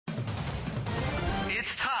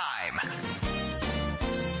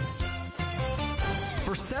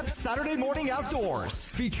for SEP's Saturday Morning Outdoors,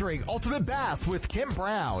 featuring Ultimate Bass with Kent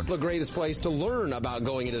Brown. The greatest place to learn about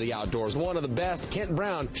going into the outdoors. One of the best, Kent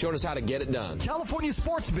Brown, showed us how to get it done. California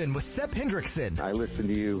Sportsman with Sep Hendrickson. I listen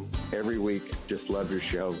to you every week. Just love your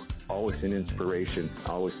show. Always an inspiration.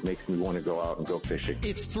 Always makes me want to go out and go fishing.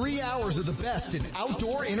 It's 3 hours of the best in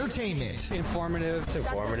outdoor entertainment. Informative. It's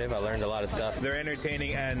informative. I learned a lot of stuff. They're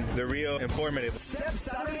entertaining and they're real informative. SEP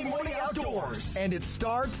Saturday Morning Outdoors. And it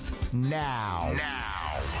starts now.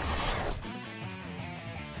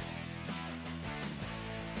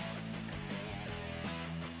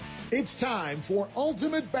 It's time for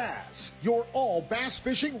Ultimate Bass, your all bass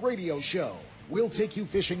fishing radio show. We'll take you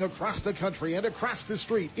fishing across the country and across the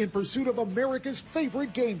street in pursuit of America's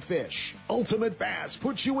favorite game fish. Ultimate Bass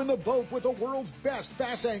puts you in the boat with the world's best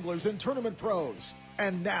bass anglers and tournament pros.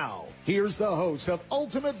 And now, here's the host of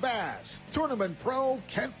Ultimate Bass, Tournament Pro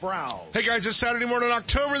Kent Brown. Hey guys, it's Saturday morning,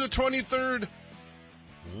 October the 23rd.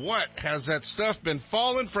 What has that stuff been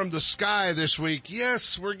falling from the sky this week?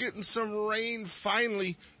 Yes, we're getting some rain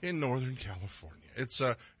finally in Northern California.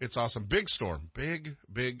 It's awesome. Big storm, big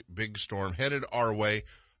storm headed our way,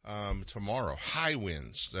 tomorrow. High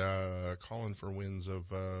winds, calling for winds of,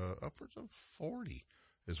 upwards of 40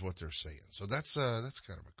 is what they're saying. So that's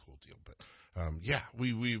kind of a cool deal, but, yeah,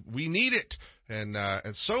 we need it. And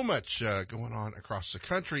so much, going on across the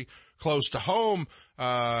country, close to home,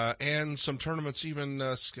 and some tournaments even,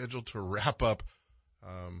 scheduled to wrap up,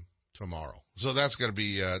 tomorrow. So that's going to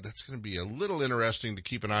be a little interesting to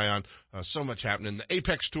keep an eye on. So much happening. The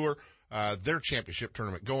Apex Tour, their championship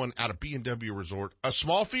tournament going out of B&W Resort, a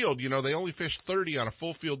small field. You know, they only fished 30 on a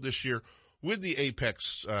full field this year with the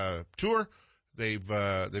Apex, Tour. They've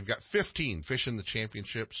got 15 fishing the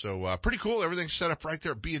championship. So, pretty cool. Everything's set up right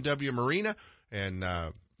there at B&W Marina. And,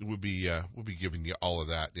 we'll be giving you all of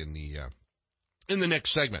that in the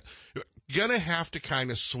next segment. Gonna have to kind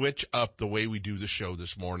of switch up the way we do the show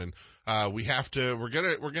this morning. We're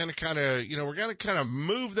gonna kind of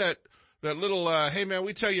move that little, hey man,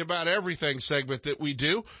 we tell you about everything segment that we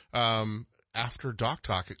do. After Dock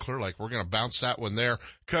Talk at Clear Lake, we're gonna bounce that one there,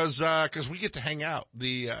 cause we get to hang out.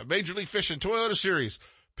 The, Major League Fishing Toyota Series,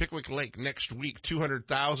 Pickwick Lake next week,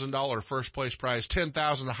 $200,000 first place prize,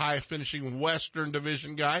 $10,000 the highest finishing Western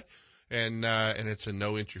Division guy. And it's a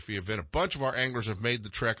no entry fee event. A bunch of our anglers have made the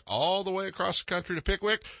trek all the way across the country to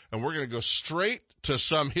Pickwick, and we're going to go straight to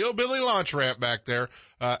some hillbilly launch ramp back there,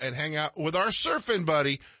 and hang out with our surfing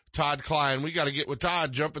buddy, Todd Kline. We got to get with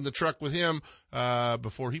Todd, jump in the truck with him,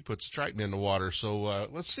 before he puts Triton in the water. So,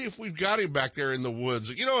 let's see if we've got him back there in the woods.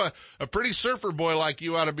 You know, a pretty surfer boy like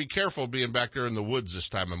you ought to be careful being back there in the woods this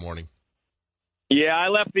time of morning. Yeah, I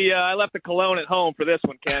left the cologne at home for this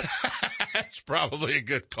one, Kent. That's probably a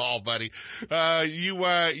good call, buddy.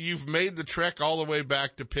 You've made the trek all the way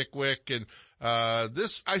back to Pickwick, and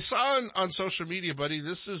this I saw on social media, buddy.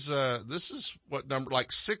 This is what number,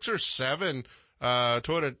 like 6 or 7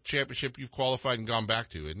 Toyota Championship you've qualified and gone back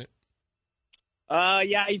to, isn't it?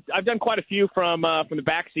 Yeah, I've done quite a few from the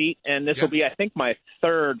back seat, and this will be, I think, my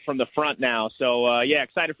 3rd from the front now. So yeah,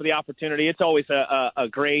 excited for the opportunity. It's always a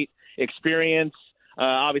great experience.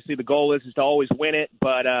 Obviously the goal is to always win it,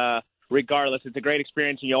 but regardless, it's a great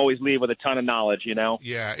experience, and you always leave with a ton of knowledge, you know?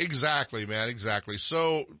 Yeah, exactly, man, exactly.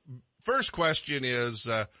 So first question is,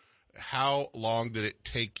 how long did it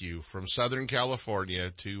take you from Southern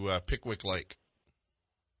California to Pickwick Lake?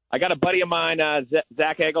 I got a buddy of mine,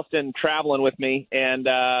 Zach Eggleston, traveling with me, and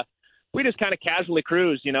we just kind of casually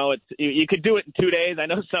cruised. You know, you could do it in 2 days. I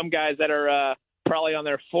know some guys that are probably on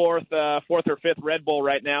their fourth or fifth Red Bull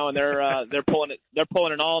right now, and they're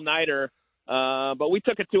pulling an all-nighter. But we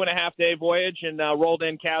took a 2.5-day voyage and rolled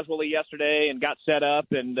in casually yesterday and got set up,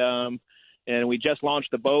 and we just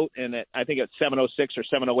launched the boat, and I think it's 7:06 or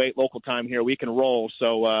 7:08 local time here. We can roll,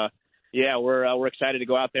 so yeah, we're excited to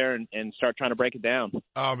go out there and start trying to break it down.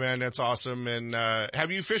 Oh man, that's awesome! And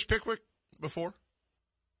have you fished Pickwick before?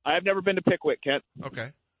 I've never been to Pickwick, Kent. Okay.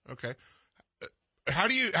 How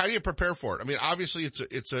do you prepare for it? I mean, obviously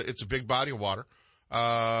it's a big body of water.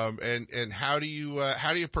 And how do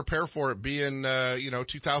you prepare for it being,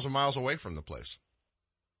 2,000 miles away from the place?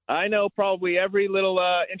 I know probably every little,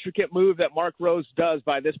 intricate move that Mark Rose does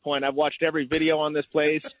by this point. I've watched every video on this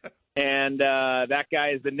place and, that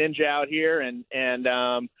guy is the ninja out here. And,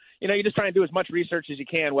 you just try and do as much research as you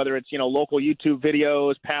can, whether it's, local YouTube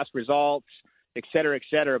videos, past results, et cetera, et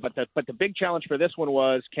cetera. But the big challenge for this one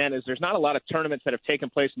was, Ken, is there's not a lot of tournaments that have taken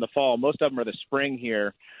place in the fall. Most of them are the spring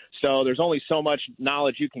here. So there's only so much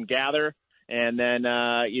knowledge you can gather. And then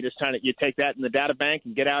you take that in the data bank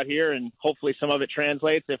and get out here, and hopefully some of it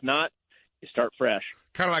translates. If not, You start fresh.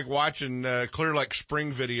 Kind of like watching Clear Lake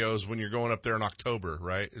spring videos when you're going up there in October,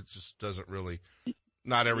 right? It just doesn't really,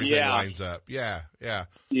 not everything lines up. Yeah.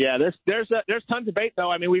 There's tons of bait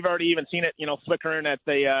though. I mean, we've already even seen it, flickering at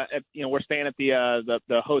the, we're staying at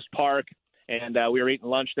the host park, and we were eating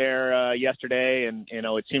lunch there yesterday, and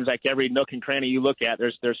it seems like every nook and cranny you look at,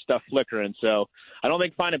 there's stuff flickering. So I don't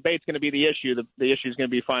think finding bait's going to be the issue. The issue is going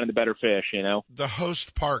to be finding the better fish. The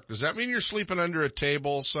host park, does that mean you're sleeping under a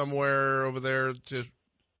table somewhere over there?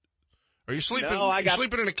 Are you sleeping? No,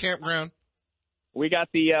 sleeping in a campground? We got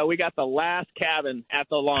the last cabin at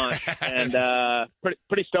the launch, and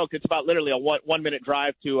pretty stoked. It's about literally a 1 minute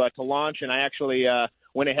drive to launch, and I actually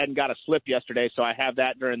went ahead and got a slip yesterday, so I have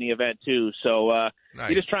that during the event too. So nice.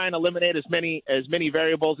 You just try and eliminate as many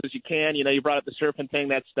variables as you can. You brought up the surfing thing.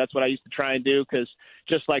 That's what I used to try and do, because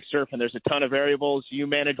just like surfing, there's a ton of variables. You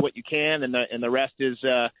manage what you can, and the rest is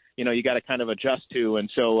you got to kind of adjust to. And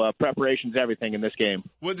so preparation's everything in this game.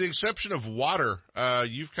 With the exception of water,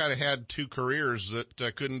 you've kind of had two careers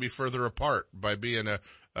that couldn't be further apart, by being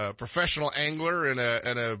a professional angler and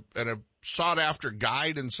a sought-after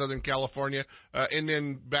guide in Southern California, and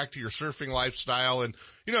then back to your surfing lifestyle. And,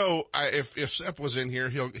 if Sepp was in here,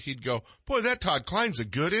 he'd go, boy, that Todd Kline's a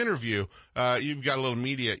good interview. You've got a little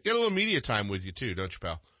media time with you too, don't you,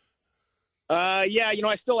 pal? Yeah,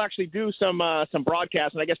 I still actually do some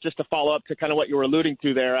broadcasting. I guess just to follow up to kind of what you were alluding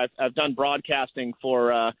to there, I've done broadcasting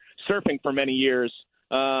for surfing for many years.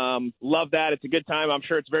 Love that. It's a good time. I'm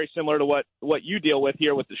sure it's very similar to what you deal with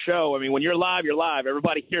here with the show. I mean, when you're live, you're live.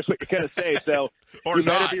 Everybody hears what you're going to say. So you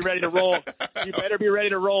better be ready to roll. You better be ready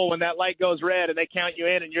to roll when that light goes red and they count you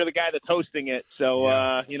in and you're the guy that's hosting it.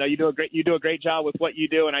 So, you do a great job with what you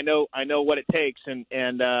do. And I know what it takes. And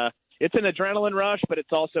it's an adrenaline rush, but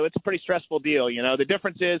it's a pretty stressful deal. The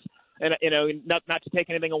difference is, and not to take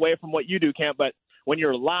anything away from what you do, Kemp, but when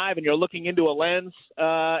you're live and you're looking into a lens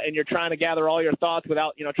and you're trying to gather all your thoughts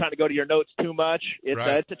without trying to go to your notes too much,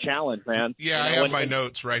 it's a challenge, man. Yeah, I have my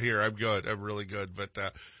notes right here. I'm good. I'm really good. But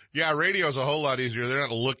radio's a whole lot easier. They're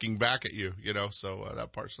not looking back at you, so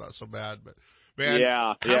that part's not so bad. But man,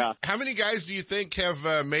 how many guys do you think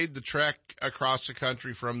have made the trek across the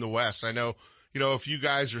country from the West? I know, if you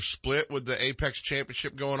guys are split with the Apex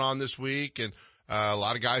Championship going on this week, and a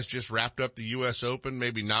lot of guys just wrapped up the U.S. Open,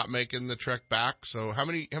 maybe not making the trek back. So how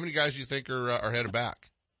many guys do you think are headed back?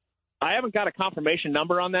 I haven't got a confirmation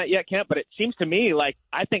number on that yet, Kemp, but it seems to me like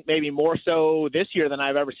I think maybe more so this year than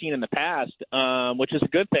I've ever seen in the past, which is a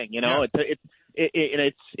good thing. Yeah.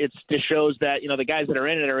 It just shows that the guys that are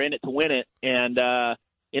in it to win it, and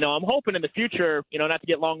I'm hoping in the future, not to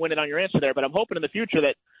get long-winded on your answer there, but I'm hoping in the future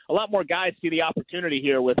that a lot more guys see the opportunity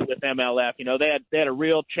here with MLF. They had a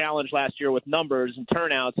real challenge last year with numbers and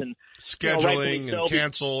turnouts and scheduling and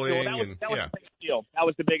canceling. That was the biggest deal. That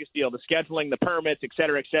was the biggest deal. The scheduling, the permits, et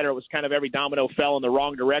cetera, it was kind of every domino fell in the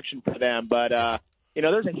wrong direction for them. But,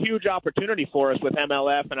 there's a huge opportunity for us with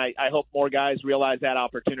MLF, and I hope more guys realize that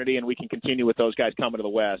opportunity and we can continue with those guys coming to the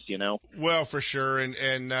West, Well, for sure. And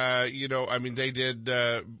they did,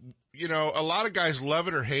 a lot of guys love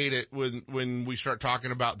it or hate it when we start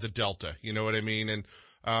talking about the Delta, you know what I mean? And,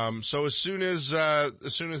 so as soon as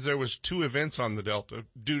there was two events on the Delta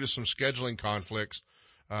due to some scheduling conflicts,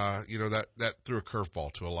 that threw a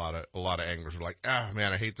curveball to a lot of anglers. Were like,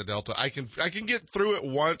 man, I hate the Delta. I can get through it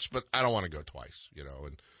once, but I don't want to go twice, and,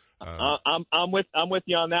 I'm with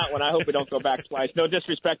you on that one. I hope we don't go back twice. No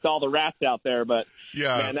disrespect to all the rats out there, but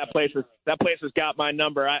yeah, man, that place has got my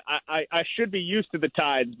number. I should be used to the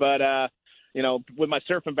tides, but with my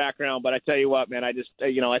surfing background. But I tell you what, man, I just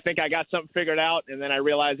I think I got something figured out, and then I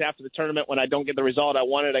realized after the tournament when I don't get the result I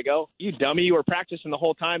wanted, I go, you dummy, you were practicing the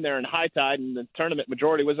whole time there in high tide, and the tournament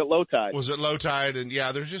majority was at low tide. And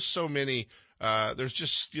yeah, there's just so many. There's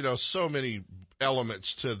just so many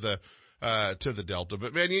elements to the Delta.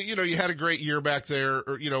 But man, you had a great year back there,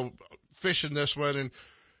 or, fishing this one. And,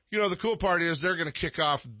 the cool part is they're going to kick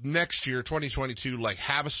off next year, 2022, like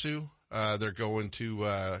Havasu. They're going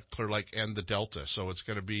to, Clear Lake and the Delta. So it's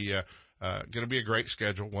going to be a great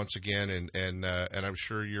schedule once again. And I'm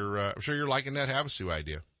sure you're liking that Havasu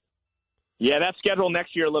idea. Yeah, that schedule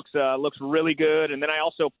next year looks really good. And then I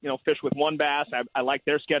also, fish with One Bass. I like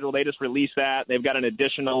their schedule. They just released that. They've got an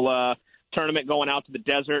additional, tournament going out to the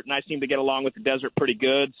desert, and I seem to get along with the desert pretty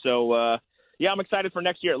good. So, I'm excited for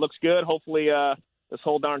next year. It looks good. Hopefully, this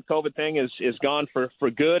whole darn COVID thing is gone for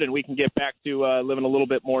good, and we can get back to living a little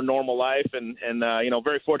bit more normal life. And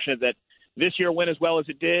very fortunate that this year went as well as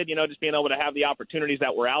it did. Just being able to have the opportunities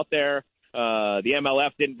that were out there. The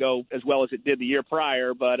MLF didn't go as well as it did the year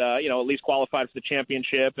prior, but at least qualified for the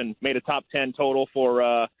championship and made a top 10 total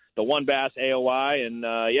for One Bass AOY, and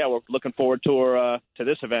we're looking forward to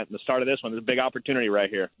this event and the start of this one. There's a big opportunity right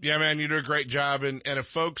here. Yeah, man, you do a great job. And if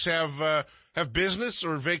folks have business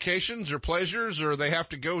or vacations or pleasures, or they have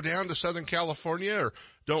to go down to Southern California or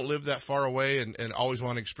don't live that far away and always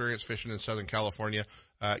want to experience fishing in Southern California,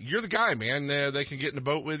 you're the guy, man. They can get in the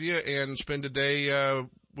boat with you and spend a day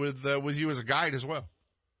with you as a guide as well.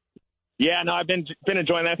 Yeah, no, I've been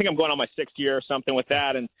enjoying that. I think I'm going on my 6th year or something with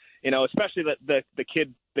that, and especially the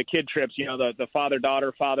kid trips. The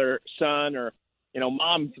father-daughter, father-son, or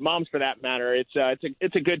moms for that matter. It's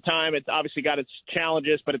a good time. It's obviously got its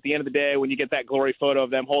challenges, but at the end of the day, when you get that glory photo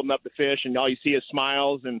of them holding up the fish and all you see is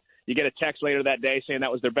smiles, and you get a text later that day saying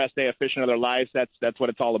that was their best day of fishing of their lives, that's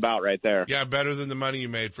what it's all about right there. Yeah, better than the money you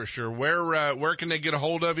made for sure. Where can they get a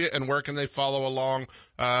hold of you, and where can they follow along,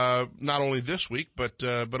 not only this week, but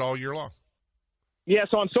all year long? Yeah,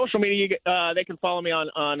 so on social media, they can follow me on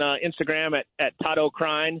Instagram at Todd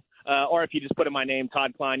Kline, or if you just put in my name,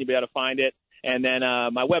 Todd Kline, you'll be able to find it. And then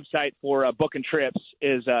my website for booking trips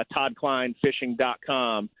is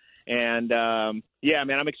toddklinefishing.com. And,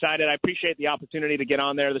 man, I'm excited. I appreciate the opportunity to get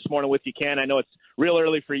on there this morning with you, Ken. I know it's real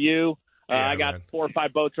early for you. I got 4 or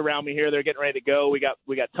 5 boats around me here. They're getting ready to go. We got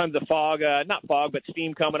tons of fog, not fog, but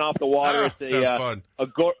steam coming off the water. Sounds fun.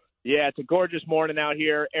 It's a gorgeous morning out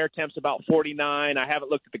here. Air temp's about 49. I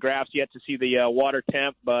haven't looked at the graphs yet to see the water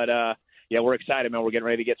temp, but we're excited, man. We're getting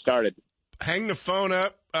ready to get started. Hang the phone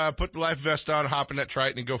up, put the life vest on, hop in that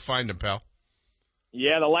Triton, and go find him, pal.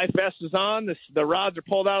 Yeah, the life vest is on. The rods are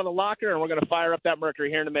pulled out of the locker, and we're going to fire up that Mercury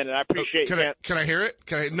here in a minute. I appreciate it. Can I hear it?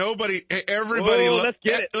 Everybody let's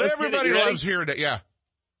get it. Everybody loves hearing it, yeah.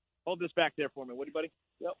 Hold this back there for me, would you, buddy?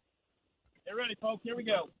 Yep. Get ready, folks. Here we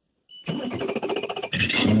go.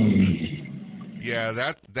 Yeah,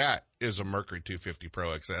 that is a Mercury 250 Pro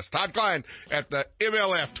XS. Todd Kline at the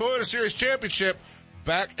MLF Toyota Series Championship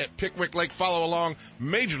back at Pickwick Lake. Follow along,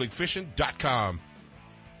 MajorLeagueFishing.com.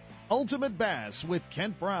 Ultimate Bass with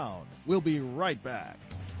Kent Brown. We'll be right back.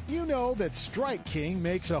 You know that Strike King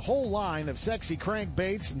makes a whole line of sexy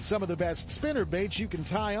crankbaits and some of the best spinner baits you can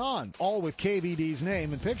tie on, all with KVD's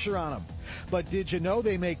name and picture on them. But did you know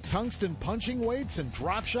they make tungsten punching weights and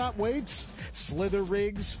drop shot weights? Slither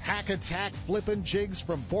rigs, hack attack flippin' jigs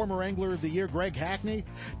from former Angler of the Year Greg Hackney,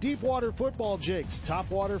 deep water football jigs,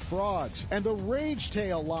 topwater frogs, and the Rage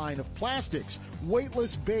Tail line of plastics,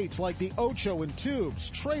 weightless baits like the Ocho in tubes,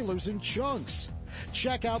 trailers and chunks.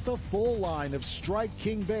 Check out the full line of Strike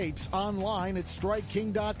King baits online at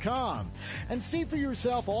StrikeKing.com and see for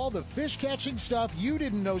yourself all the fish-catching stuff you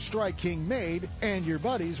didn't know Strike King made and your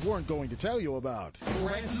buddies weren't going to tell you about.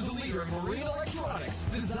 Lowrance is the leader in marine electronics,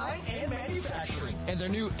 design, and manufacturing. And their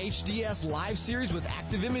new HDS Live series with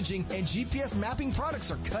active imaging and GPS mapping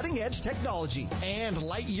products are cutting-edge technology and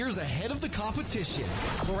light years ahead of the competition.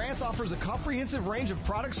 Lowrance offers a comprehensive range of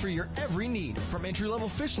products for your every need, from entry-level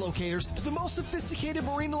fish locators to the most sophisticated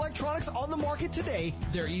marine electronics on the market today.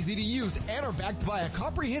 They're easy to use and are backed by a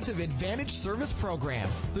comprehensive Advantage service program.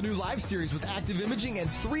 The new Live series with active imaging and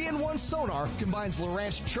 3-in-1 sonar combines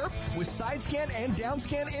Lowrance Chirp with side scan and down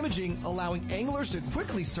scan imaging, allowing anglers to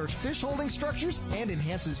quickly search fish holding structures, and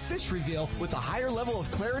enhances fish reveal with a higher level of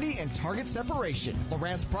clarity and target separation.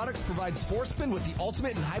 Lowrance products provide sportsmen with the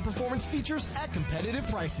ultimate and high performance features at competitive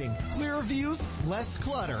pricing. Clearer views, less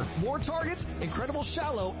clutter, more targets, incredible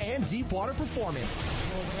shallow and deep water performance.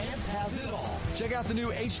 Lowrance has it all. Check out the new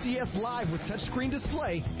HDS Live with touchscreen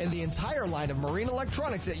display and the entire line of marine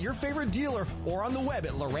electronics at your favorite dealer or on the web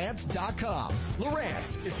at Lowrance.com.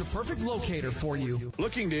 Lowrance is the perfect locator for you.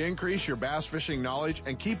 Looking to increase your bass fishing knowledge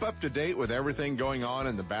and keep up to date with everything going on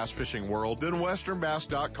in the bass fishing world? Then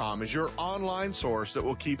WesternBass.com is your online source that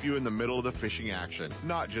will keep you in the middle of the fishing action,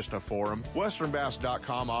 not just a forum.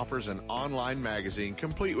 WesternBass.com offers an online magazine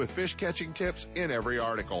complete with fish catching tips in every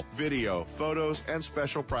article, video, photos, and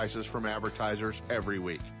special prices from advertisers every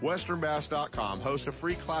week. WesternBass.com hosts a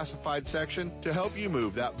free classified section to help you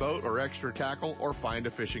move that boat or extra tackle or find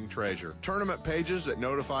a fishing treasure. Tournament pages that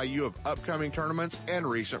notify you of upcoming tournaments and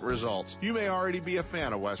recent results. You may already be a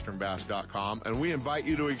fan of WesternBass.com, and we invite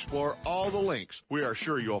you to explore all the links. We are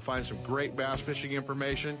sure you'll find some great bass fishing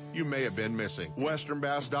information you may have been missing.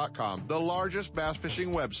 WesternBass.com, the largest bass fishing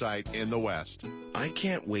website in the West. I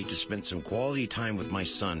can't wait to spend some quality time with my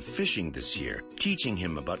son fishing this year, teaching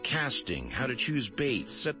him about casting, how to choose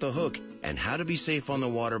baits, set the hook, and how to be safe on the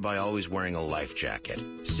water by always wearing a life jacket.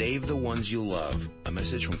 Save the ones you love. A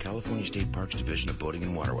message from California State Parks Division of Boating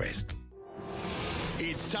and Waterways.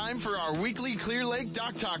 It's time for our weekly Clear Lake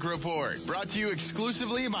Dock Talk Report, brought to you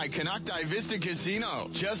exclusively by Canocti Vista Casino.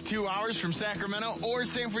 Just 2 hours from Sacramento or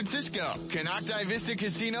San Francisco, Canocti Vista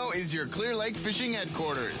Casino is your Clear Lake fishing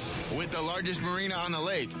headquarters. With the largest marina on the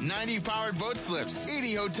lake, 90 powered boat slips,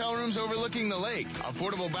 80 hotel rooms overlooking the lake,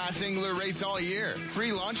 affordable bass angler rates all year,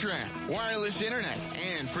 free launch ramp, wireless internet,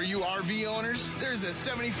 and for you RV owners, there's a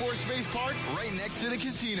 74 space park right next to the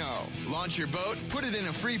casino. Launch your boat, put it in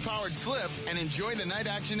a free powered slip, and enjoy the night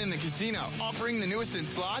action in the casino, offering the newest in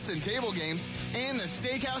slots and table games, and the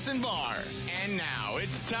steakhouse and bar. And now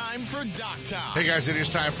it's time for Dock Talk. Hey guys, it is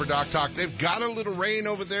time for Dock Talk. They've got a little rain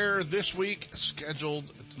over there this week, scheduled,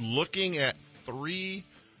 looking at 3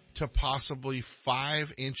 to possibly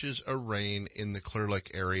 5 inches of rain in the Clear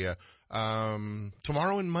Lake area,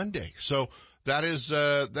 tomorrow and Monday. So that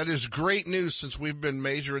is great news, since we've been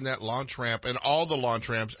measuring that launch ramp and all the launch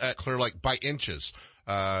ramps at Clear Lake by inches.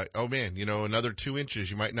 Oh man, another 2 inches,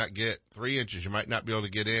 you might not get 3 inches, you might not be able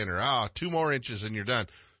to get in, or 2 more inches and you're done.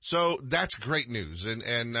 So that's great news.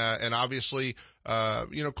 And obviously,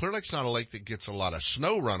 Clear Lake's not a lake that gets a lot of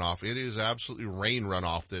snow runoff. It is absolutely rain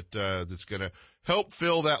runoff that's going to help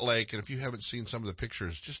fill that lake. And if you haven't seen some of the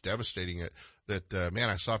pictures, just devastating man,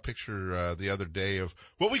 I saw a picture, the other day of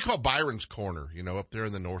what we call Byron's Corner, up there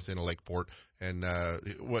in the north end of Lakeport. And,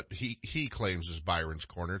 what he claims is Byron's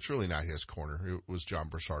Corner. It's really not his corner. It was John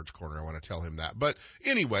Broussard's corner. I want to tell him that. But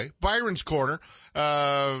anyway, Byron's Corner,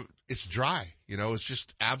 it's dry. It's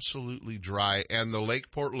just absolutely dry. And the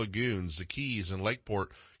Lakeport lagoons, the Keys and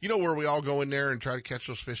Lakeport, where we all go in there and try to catch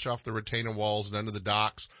those fish off the retaining walls and under the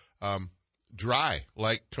docks, dry,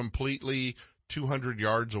 like completely 200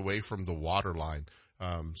 yards away from the water line.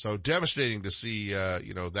 So devastating to see,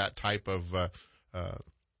 that type of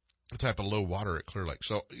low water at Clear Lake.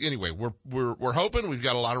 So anyway, we're hoping we've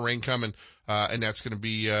got a lot of rain coming, and that's going to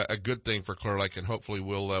be a good thing for Clear Lake. And hopefully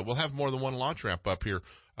we'll have more than one launch ramp up here,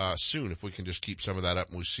 soon, if we can just keep some of that up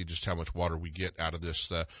and we see just how much water we get out of this,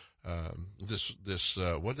 what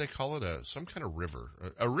do they call it? Some kind of river,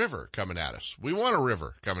 a river coming at us. We want a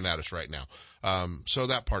river coming at us right now. So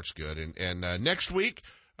that part's good. And next week,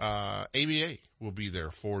 ABA will be there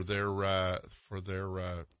for their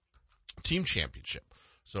team championship.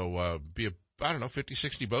 So, 50,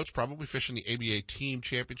 60 boats probably fishing the ABA team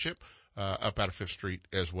championship, up out of 5th Street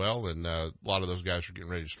as well. And, a lot of those guys are getting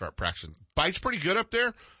ready to start practicing. Bite's pretty good up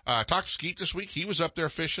there. Talked to Skeet this week. He was up there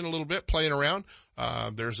fishing a little bit, playing around.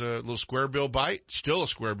 There's a little square bill bite, still a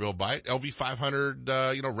square bill bite, LV 500,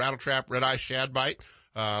 rattle trap, red eye shad bite.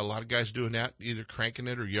 A lot of guys doing that, either cranking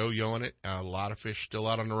it or yo-yoing it. A lot of fish still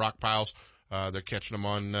out on the rock piles. They're catching them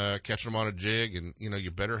on a jig, and,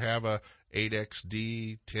 you better have a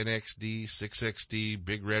 8XD, 10XD, 6XD,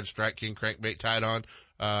 big red Strike King crankbait tied on,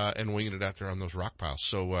 and winging it out there on those rock piles.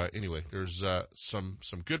 So, anyway, there's, some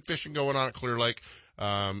good fishing going on at Clear Lake.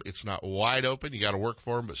 It's not wide open. You got to work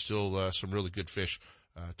for them, but still, some really good fish,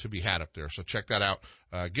 to be had up there. So check that out.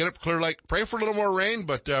 Get up Clear Lake. Pray for a little more rain,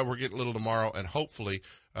 but, we're getting a little tomorrow, and hopefully,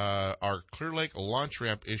 our Clear Lake launch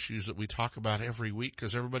ramp issues that we talk about every week,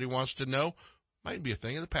 because everybody wants to know, might be a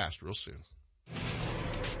thing of the past real soon.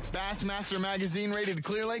 Bassmaster Magazine rated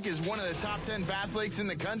Clear Lake as one of the top 10 bass lakes in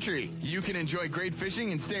the country. You can enjoy great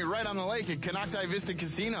fishing and stay right on the lake at Canocti Vista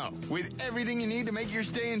Casino. With everything you need to make your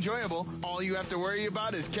stay enjoyable, all you have to worry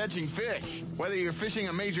about is catching fish. Whether you're fishing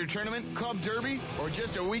a major tournament, club derby, or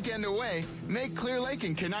just a weekend away, make Clear Lake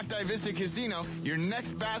and Canocti Vista Casino your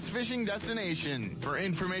next bass fishing destination. For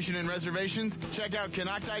information and reservations, check out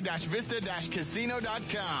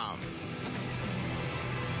canocti-vista-casino.com.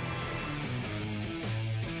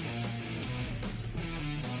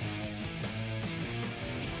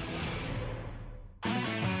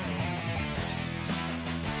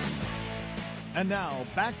 And now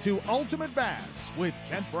back to Ultimate Bass with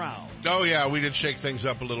Kent Brown. Oh yeah, we did shake things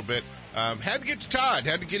up a little bit. Had to get to Todd,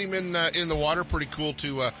 had to get him in the water. Pretty cool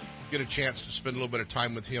to, get a chance to spend a little bit of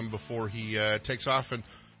time with him before he, takes off and,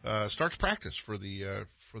 starts practice for the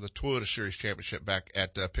Toyota Series Championship back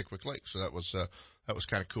at, Pickwick Lake. So that was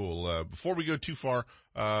kind of cool. Before we go too far,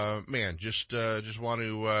 just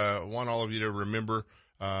want all of you to remember,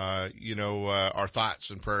 our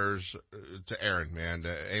thoughts and prayers to Aaron, man.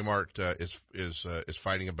 Amart is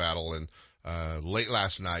fighting a battle, and late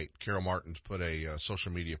last night, Carol Martins put a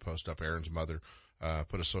social media post up. Aaron's mother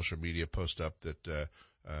put a social media post up that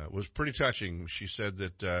was pretty touching. She said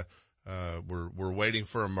that we're waiting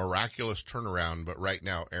for a miraculous turnaround, but right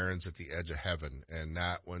now Aaron's at the edge of heaven, and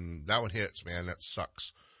that one hits, man. That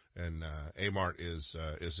sucks. And Amart is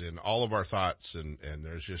in all of our thoughts, and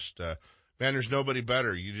there's just man, there's nobody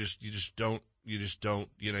better. You just don't, he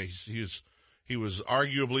He was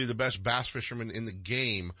arguably the best bass fisherman in the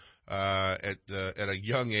game, at a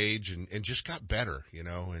young age and just got better, you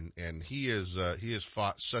know, and he has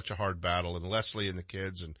fought such a hard battle, and Leslie and the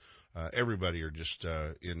kids and, everybody are just,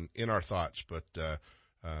 in our thoughts. But,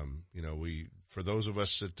 you know, for those of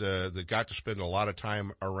us that got to spend a lot of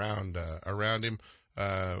time around him,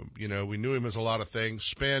 you know, we knew him as a lot of things.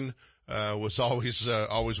 Spin, was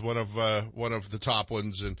always one of the top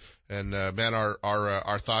ones. And man,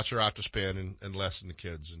 our thoughts are out to Spin and Les and the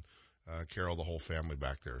kids and, Carol, the whole family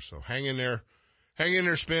back there. So hang in there,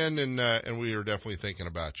 Spin. And we are definitely thinking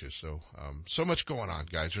about you. So, so much going on,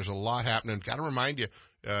 guys. There's a lot happening. Got to remind you,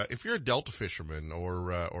 if you're a Delta fisherman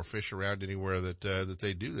or fish around anywhere that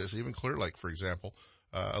they do this, even Clear Lake, for example,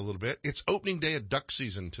 a little bit, it's opening day of duck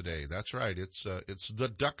season today. That's right. It's the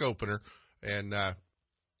duck opener. And,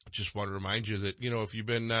 just want to remind you that, you know, if you've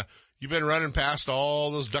been running past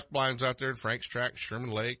all those duck blinds out there in Frank's Track,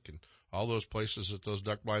 Sherman Lake, and all those places that those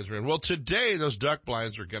duck blinds are in. Well, today those duck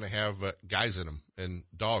blinds are going to have guys in them and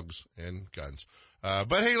dogs and guns. But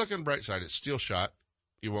hey, look on the bright side, it's steel shot.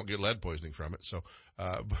 You won't get lead poisoning from it. So,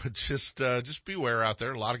 but just beware out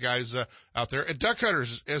there. A lot of guys out there, and duck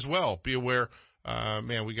hunters as well. Be aware.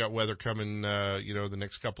 Man, we got weather coming, you know, the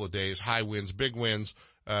next couple of days, high winds, big winds.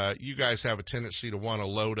 You guys have a tendency to want to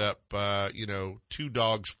load up, you know, 2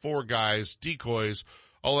 dogs, 4 guys, decoys,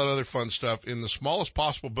 all that other fun stuff in the smallest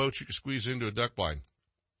possible boat you can squeeze into a duck blind.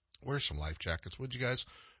 Wear some life jackets, would you guys,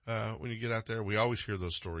 when you get out there? We always hear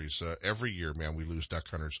those stories, every year, man. We lose duck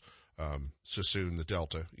hunters, Sassoon, the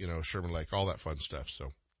Delta, you know, Sherman Lake, all that fun stuff.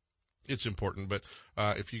 So it's important. But,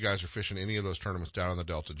 if you guys are fishing any of those tournaments down on the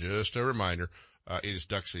Delta, just a reminder, it is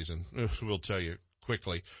duck season. We'll tell you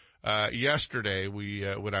quickly. Yesterday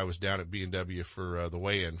when I was down at B&W for, the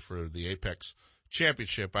weigh-in for the Apex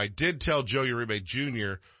Championship, I did tell Joe Uribe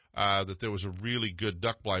Jr., that there was a really good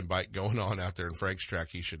duck blind bite going on out there in Frank's Track.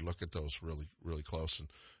 He should look at those really, really close. And,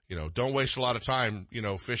 you know, don't waste a lot of time, you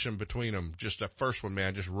know, fishing between them. Just that first one,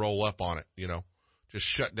 man, just roll up on it, you know, just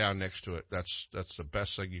shut down next to it. That's the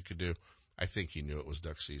best thing you could do. I think he knew it was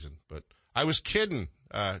duck season, but I was kidding,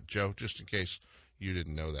 Joe, just in case you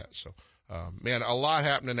didn't know that. So, man, a lot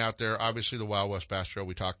happening out there. Obviously the Wild West Bass Trail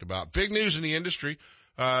we talked about. Big news in the industry,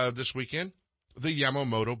 this weekend. The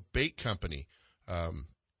Yamamoto Bait Company,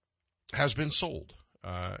 has been sold.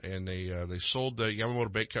 And they sold the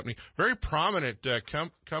Yamamoto Bait Company, very prominent,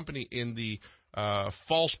 company in the,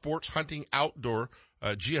 fall sports hunting outdoor,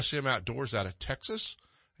 GSM Outdoors out of Texas.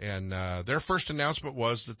 And, their first announcement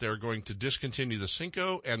was that they're going to discontinue the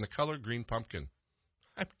Cinco and the color green pumpkin.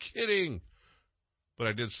 I'm kidding. But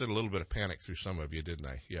I did send a little bit of panic through some of you, didn't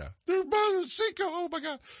I? Yeah. They're buying Cinco. Oh my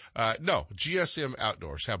God. No, GSM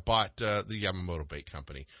Outdoors have bought, the Yamamoto Bait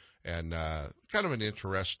Company. And, kind of an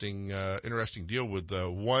interesting deal with,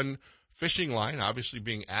 one fishing line obviously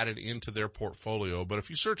being added into their portfolio. But if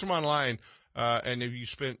you search them online, and if you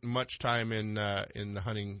spent much time in the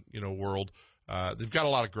hunting, you know, world, they've got a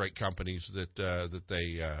lot of great companies that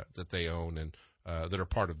they own and, that are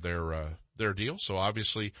part of their deal. So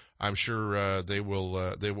obviously I'm sure, they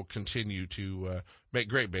will continue to, make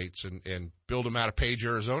great baits and build them out of Page,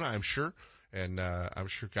 Arizona, I'm sure. And, I'm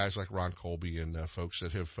sure guys like Ron Colby and, folks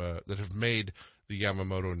that have made the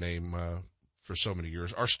Yamamoto name, for so many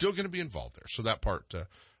years are still going to be involved there. So that part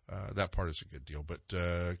is a good deal, but,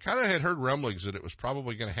 kind of had heard rumblings that it was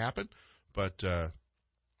probably going to happen, but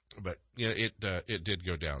you know, it did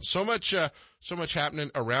go down. So much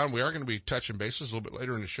happening around. We are going to be touching bases a little bit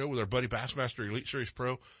later in the show with our buddy Bassmaster Elite Series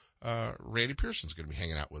Pro, Randy Pearson's going to be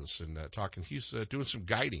hanging out with us and, talking. He's, doing some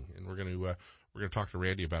guiding, and we're going to talk to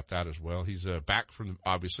Randy about that as well. He's, back from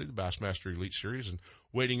obviously the Bassmaster Elite Series and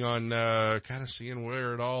waiting on, kind of seeing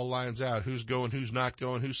where it all lines out. Who's going, who's not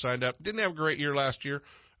going, who signed up. Didn't have a great year last year,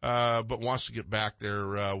 but wants to get back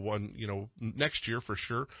there, next year for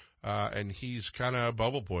sure. And he's kind of a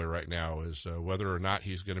bubble boy right now as, whether or not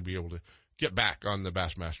he's going to be able to get back on the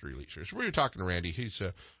Bassmaster Elite Series. We're talking to Randy. He's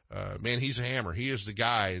man, he's a hammer. He is the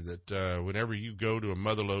guy that, whenever you go to a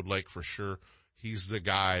motherlode lake for sure, he's the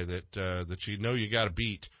guy that you know you got to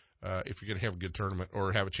beat, if you're going to have a good tournament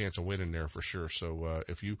or have a chance of winning there for sure. So,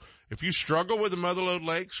 if you struggle with the motherlode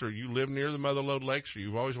lakes or you live near the motherlode lakes or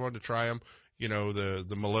you've always wanted to try them, you know,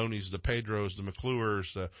 the Maloney's, the Pedros, the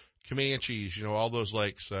McClures, the Comanches, you know, all those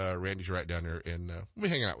lakes, Randy's right down there, and, we'll be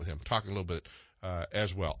hanging out with him, talking a little bit,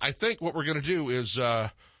 as well. I think what we're going to do is,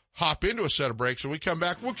 hop into a set of breaks. When we come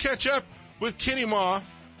back, we'll catch up with Kenny Ma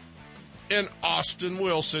and Austin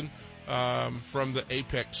Wilson, from the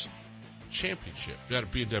Apex Championship down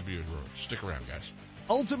at B&W Road. Stick around, guys.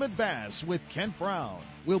 Ultimate Bass with Kent Brown.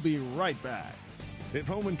 We'll be right back. If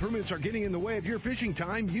home improvements are getting in the way of your fishing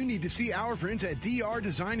time, you need to see our friends at DR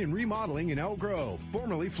Design and Remodeling in Elk Grove.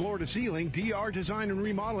 Formerly Floor to Ceiling, DR Design and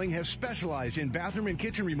Remodeling has specialized in bathroom and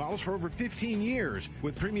kitchen remodels for over 15 years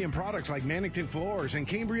with premium products like Mannington floors and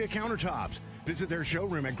Cambria countertops. Visit their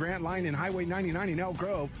showroom at Grant Line and Highway 99 in Elk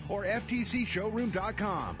Grove or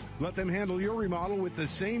ftcshowroom.com. Let them handle your remodel with the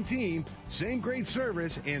same team, same great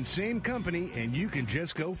service, and same company, and you can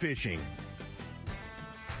just go fishing.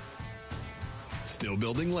 Still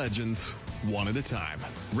building legends, one at a time.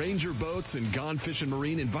 Ranger Boats and Gone Fishing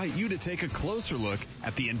Marine invite you to take a closer look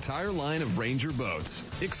at the entire line of Ranger boats.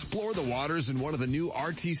 Explore the waters in one of the new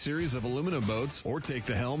RT series of aluminum boats, or take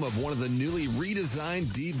the helm of one of the newly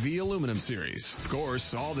redesigned Deep V aluminum series. Of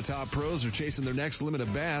course, all the top pros are chasing their next limit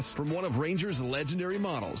of bass from one of Ranger's legendary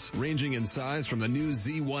models, ranging in size from the new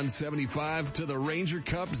Z175 to the Ranger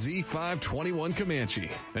Cup Z521 Comanche.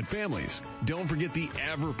 And families, don't forget the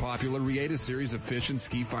ever-popular Rieta series of fish and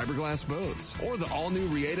ski fiberglass boats, or the all-new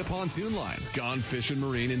Rieta pontoon line. Gone Fishing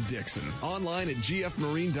Marine in Dixon. Online at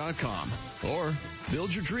gfmarine.com, or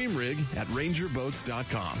build your dream rig at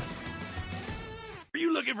rangerboats.com. Are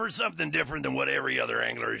you looking for something different than what every other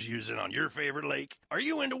angler is using on your favorite lake? Are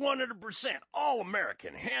you into 100%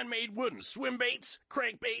 all-American handmade wooden swim baits,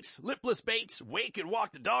 crankbaits, lipless baits, wake and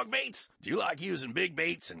walk the dog baits? Do you like using big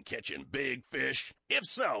baits and catching big fish? If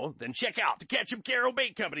so, then check out the Ketchup Caro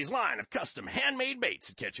Bait Company's line of custom handmade baits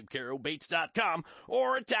at ketchupcarobaits.com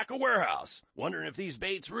or at Tackle Warehouse. Wondering if these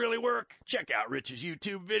baits really work? Check out Rich's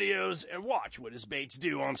YouTube videos and watch what his baits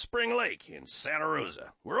do on Spring Lake in Santa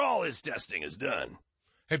Rosa, where all his testing is done.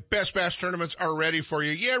 Hey, Best Bass tournaments are ready for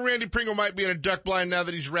you. Yeah, Randy Pringle might be in a duck blind now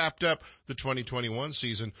that he's wrapped up the 2021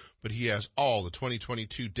 season, but he has all the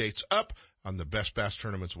 2022 dates up on the Best Bass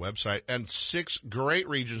Tournaments website, and 6 great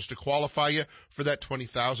regions to qualify you for that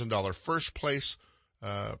 $20,000 first place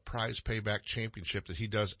prize payback championship that he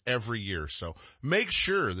does every year. So make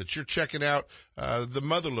sure that you're checking out the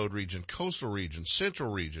Motherlode region, coastal region,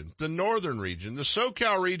 central region, the northern region, the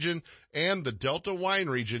SoCal region, and the Delta Wine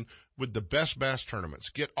region with the Best Bass Tournaments.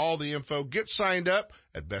 Get all the info. Get signed up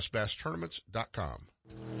at bestbasstournaments.com.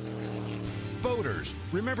 Boaters,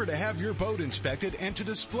 remember to have your boat inspected and to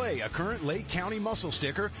display a current Lake County mussel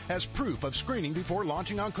sticker as proof of screening before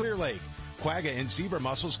launching on Clear Lake. Quagga and zebra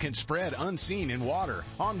mussels can spread unseen in water,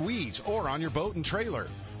 on weeds, or on your boat and trailer.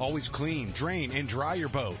 Always clean, drain, and dry your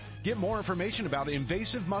boat. Get more information about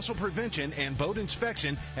invasive mussel prevention and boat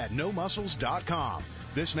inspection at nomussels.com.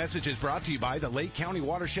 This message is brought to you by the Lake County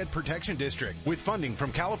Watershed Protection District with funding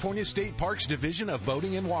from California State Parks Division of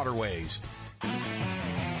Boating and Waterways.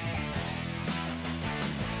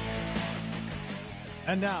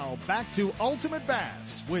 And now, back to Ultimate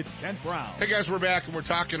Bass with Kent Brown. Hey guys, we're back and we're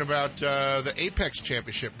talking about the Apex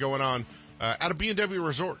Championship going on out of B&W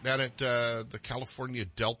Resort down at the California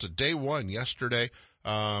Delta. Day 1 yesterday.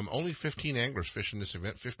 Only 15 anglers fishing this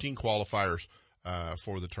event, 15 qualifiers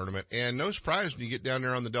for the tournament. And no surprise when you get down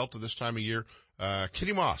there on the Delta this time of year,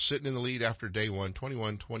 Kitty Moss sitting in the lead after day 1,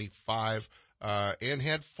 21-25. And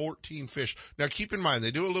had 14 fish. Now keep in mind,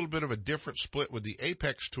 they do a little bit of a different split with the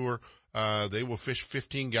Apex Tour. They will fish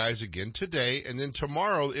 15 guys again today, and then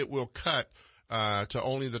tomorrow it will cut, to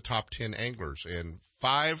only the top 10 anglers, and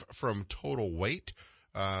 5 from total weight,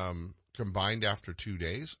 combined after 2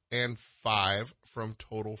 days, and 5 from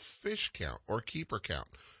total fish count or keeper count.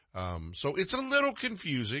 So it's a little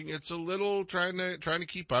confusing. It's a little trying to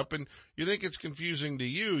keep up, and you think it's confusing to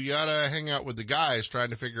you. You gotta hang out with the guys trying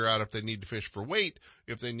to figure out if they need to fish for weight,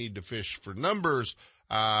 if they need to fish for numbers.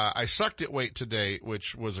 I sucked at weight today,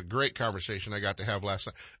 which was a great conversation I got to have last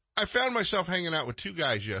night. I found myself hanging out with 2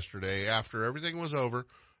 guys yesterday after everything was over.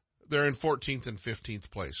 They're in 14th and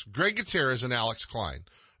 15th place. Greg Gutierrez and Alex Kline,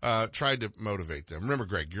 tried to motivate them. Remember,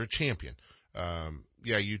 Greg, you're a champion.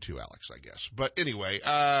 Yeah, you too, Alex, I guess. But anyway,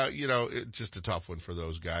 it's just a tough one for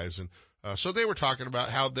those guys. And, so they were talking about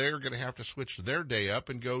how they're going to have to switch their day up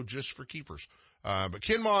and go just for keepers. But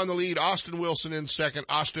Ken Ma in the lead, Austin Wilson in second.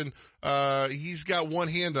 Austin, he's got one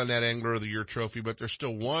hand on that Angler of the Year trophy, but there's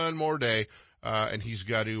still one more day. And he's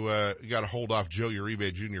got to hold off Joe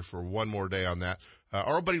Uribe Jr. for one more day on that.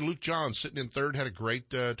 Our buddy Luke John sitting in third, had a great,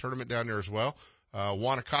 tournament down there as well.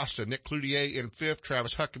 Juan Acosta, Nick Cloutier in 5th,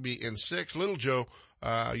 Travis Huckabee in 6th, Little Joe,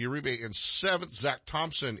 Uribe in 7th, Zach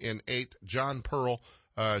Thompson in 8th, John Pearl.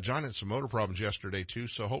 John had some motor problems yesterday too,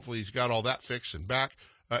 so hopefully he's got all that fixed and back.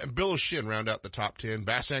 And Bill O'Shin round out the top 10.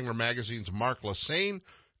 Bass Angler Magazine's Mark Lassane,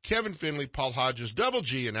 Kevin Finley, Paul Hodges, Double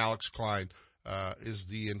G, and Alex Kline, is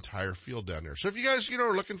the entire field down there. So if you guys,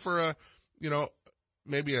 are looking for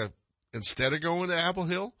maybe instead of going to Apple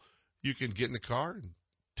Hill, you can get in the car and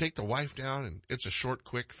take the wife down, and it's a short,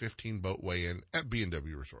 quick 15-boat weigh-in at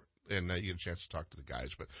B&W Resort. And you get a chance to talk to the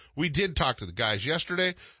guys. But we did talk to the guys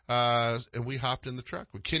yesterday, and we hopped in the truck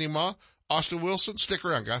with Kenny Ma, Austin Wilson. Stick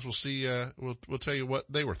around, guys. We'll see. We'll tell you what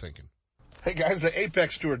they were thinking. Hey, guys, the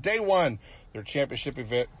Apex Tour, day one, their championship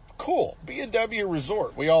event. Cool. B&W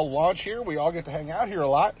Resort. We all launch here. We all get to hang out here a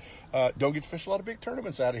lot. Don't get to fish a lot of big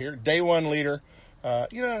tournaments out of here. Day one leader.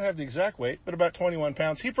 You don't have the exact weight, but about 21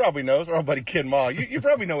 pounds. He probably knows. Our old buddy Kid Ma, you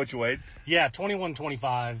probably know what you weighed. Yeah,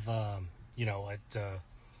 21.25,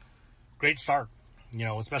 great start,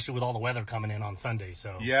 especially with all the weather coming in on Sunday.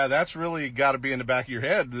 So yeah, that's really got to be in the back of your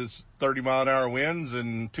head. This 30-mile-an-hour winds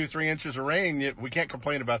and 2-3 inches of rain. We can't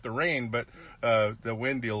complain about the rain, but the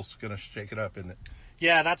wind deal's going to shake it up, isn't it?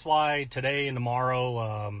 Yeah, that's why today and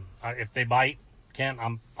tomorrow, if they bite, Kent,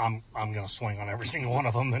 I'm going to swing on every single one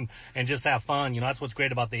of them and just have fun. That's what's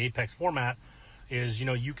great about the Apex format is,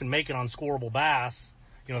 you can make it on scoreable bass.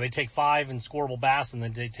 They take 5 in scoreable bass and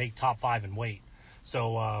then they take top 5 in weight.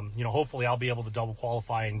 So, hopefully I'll be able to double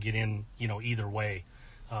qualify and get in, either way.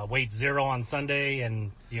 Weight 0 on Sunday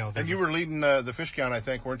and, And you were leading the fish count, I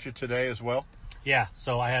think, weren't you, today as well? Yeah.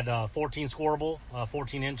 So I had 14 scoreable,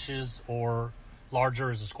 14 inches or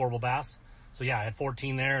larger as a scoreable bass. So yeah, I had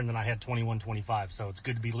 14 there, and then I had 21.25. So it's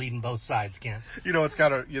good to be leading both sides, Kent. It's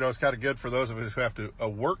kind of good for those of us who have to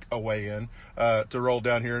work a way in to roll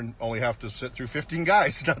down here and only have to sit through 15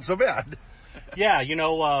 guys. Not so bad. Yeah,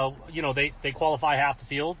 they qualify half the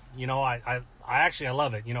field. I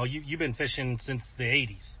love it. You've been fishing since the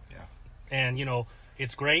 80s. Yeah. And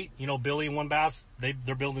it's great. Billy and One Bass,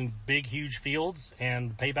 they're building big, huge fields,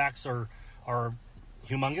 and the paybacks are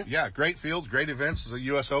humongous. Yeah, great fields, great events. The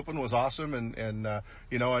U.S. Open was awesome, and I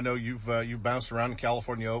know you've bounced around in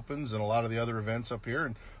California Opens and a lot of the other events up here,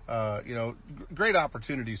 and great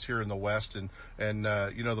opportunities here in the West, and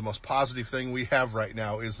the most positive thing we have right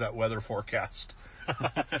now is that weather forecast.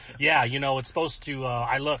 Yeah, it's supposed to.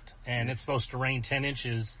 I looked, and it's supposed to rain 10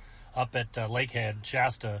 inches up at Lakehead,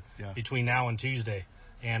 Shasta, between now and Tuesday.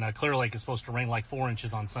 And Clear Lake is supposed to rain like 4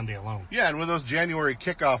 inches on Sunday alone. Yeah, and with those January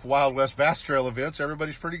kickoff Wild West Bass Trail events,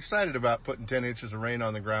 everybody's pretty excited about putting 10 inches of rain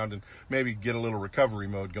on the ground and maybe get a little recovery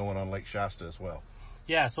mode going on Lake Shasta as well.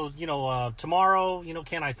 Yeah, so, tomorrow,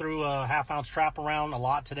 Ken, I threw a half-ounce trap around a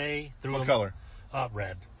lot today. What color?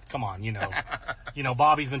 Red. Come on,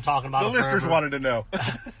 Bobby's been talking about it The listeners forever. wanted to know.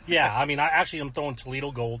 Yeah, I mean, I'm throwing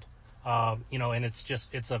Toledo Gold, and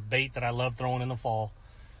it's a bait that I love throwing in the fall.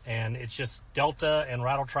 And it's just Delta and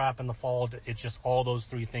Rattle Trap in the fall. It's just all those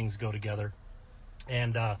three things go together.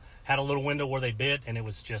 And had a little window where they bit, and it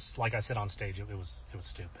was just, like I said on stage, it was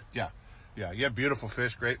stupid. Yeah, beautiful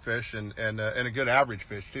fish, great fish, and a good average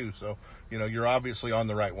fish too. So, you're obviously on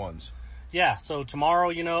the right ones. Yeah, so tomorrow,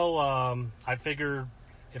 I figure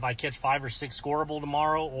if I catch 5 or 6 scoreable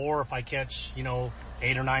tomorrow, or if I catch,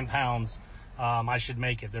 8 or 9 pounds, I should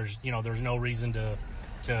make it. There's no reason to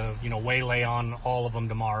waylay on all of them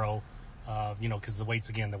tomorrow, because the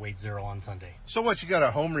weight's 0 on Sunday. So what, you got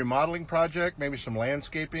a home remodeling project, maybe some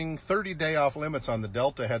landscaping, 30-day off limits on the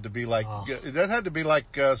Delta had to be like, that had to be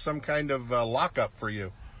like some kind of lockup for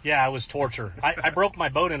you. Yeah, it was torture. I broke my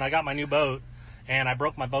boat in. I got my new boat, and I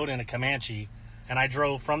broke my boat in a Comanche, and I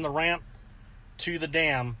drove from the ramp to the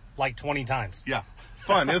dam like 20 times. Yeah.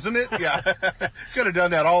 Fun, isn't it? Yeah. Could have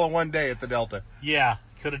done that all in one day at the Delta. Yeah.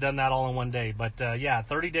 Could have done that all in one day. But,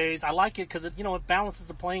 30 days. I like it because it balances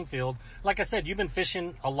the playing field. Like I said, you've been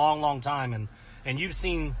fishing a long, long time and you've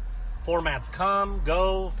seen formats come,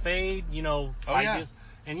 go, fade, ideas. Yeah.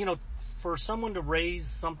 And, for someone to raise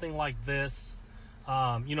something like this,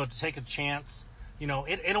 to take a chance,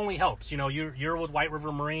 it only helps. You're with White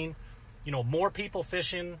River Marine, more people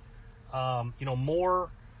fishing, more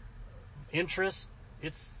interest.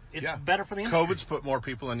 It's better for the industry. COVID's put more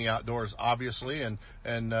people in the outdoors, obviously, and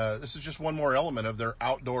this is just one more element of their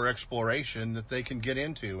outdoor exploration that they can get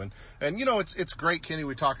into. And it's great, Kenny.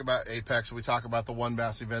 We talk about Apex, we talk about the One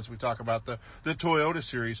Bass events, we talk about the Toyota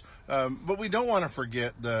series, but we don't want to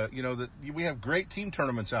forget that we have great team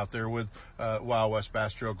tournaments out there with Wild West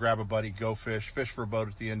Bass Trail, Grab a Buddy, Go Fish, Fish for a Boat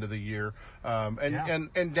at the end of the year,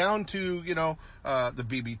 and down to the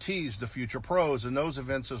BBTs, the Future Pros, and those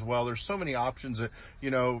events as well. There's so many options that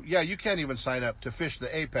you can't even sign up to fish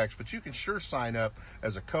the Apex, but you can sure sign up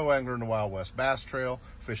as a co-angler in the Wild West Bass Trail,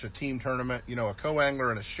 fish a team tournament, a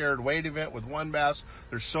co-angler in a shared weight event with One Bass.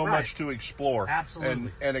 There's so much to explore.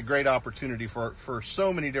 Absolutely. And a great opportunity for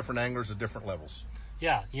so many different anglers at different levels.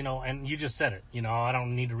 Yeah, and you just said it. I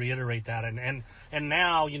don't need to reiterate that. And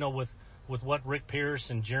now, with what Rick Pierce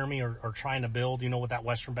and Jeremy are trying to build, with that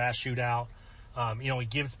Western Bass Shootout, it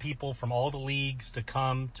gives people from all the leagues to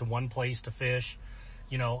come to one place to fish.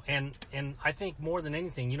 You know, and I think more than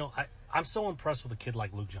anything, you know, I'm so impressed with a kid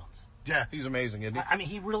like Luke Jones. Yeah, he's amazing, isn't he? I mean,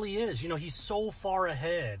 he really is. You know, he's so far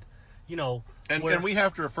ahead, you know. And we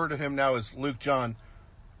have to refer to him now as Luke John,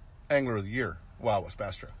 Angler of the Year, Wild West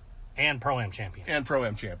Bass Trail. And Pro-Am champion.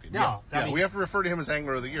 No, I mean, we have to refer to him as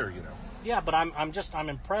Angler of the Year, you know. Yeah, but I'm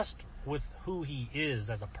impressed with who he is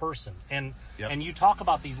as a person. And you talk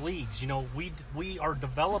about these leagues, you know, we are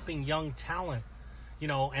developing young talent, you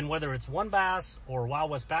know, and whether it's One Bass or Wild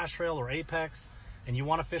West Bass Trail or Apex, and you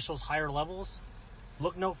want to fish those higher levels,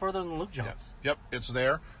 look no further than Luke Jones. Yep, it's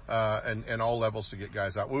there, and all levels to get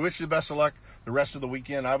guys out. We wish you the best of luck the rest of the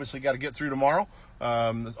weekend. Obviously, got to get through tomorrow.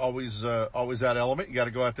 Always that element. You got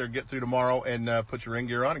to go out there, get through tomorrow, and put your ring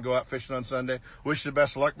gear on and go out fishing on Sunday. Wish you the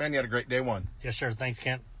best of luck, man. You had a great day one. Yes, sure. Thanks,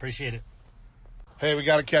 Kent. Appreciate it. Hey, we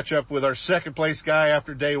got to catch up with our second place guy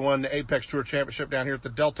after day one, the Apex Tour Championship down here at the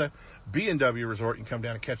Delta B&W Resort. You can come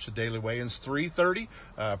down and catch the daily weigh-ins, 3:30.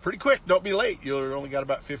 Pretty quick. Don't be late. You've only got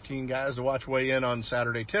about 15 guys to watch weigh in on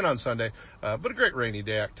Saturday, 10 on Sunday. But a great rainy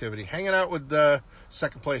day activity. Hanging out with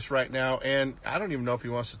second place right now. And I don't even know if he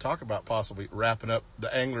wants to talk about possibly wrapping up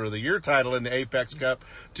the Angler of the Year title in the Apex Cup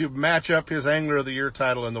to match up his Angler of the Year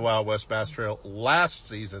title in the Wild West Bass Trail last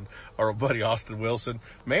season. Our buddy Austin Wilson.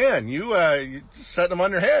 Man, you setting them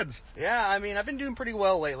on their heads. Yeah, I mean, I've been doing pretty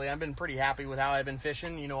well lately. I've been pretty happy with how I've been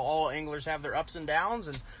fishing. You know, all anglers have their ups and downs,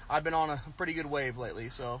 and I've been on a pretty good wave lately.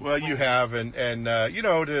 So well, you have, and you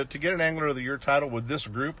know, to get an Angler of the Year title with this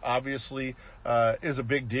group obviously is a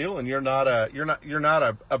big deal. And you're not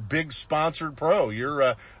a big sponsored pro.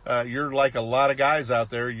 You're like a lot of guys out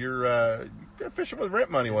there. You're fishing with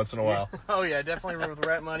rent money once in a while. Oh yeah, definitely with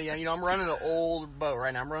rent money. You know, I'm running an old boat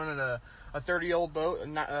right now. I'm running a 30-year-old boat,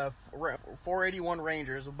 481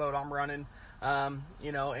 Ranger is a boat I'm running.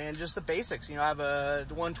 You know, and just the basics. You know, I have a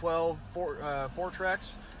 112 four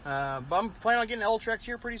Trex. But I'm planning on getting L Trex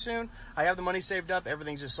here pretty soon. I have the money saved up.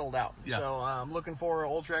 Everything's just sold out. Yeah. So I'm looking for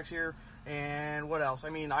old Trex here. And what else? I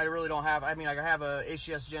mean, I really don't have. I mean, I have a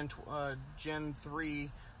HCS Gen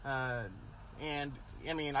 3, and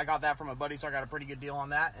I mean, I got that from a buddy, so I got a pretty good deal on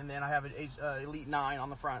that. And then I have an Elite 9 on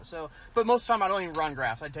the front. So, but most of the time I don't even run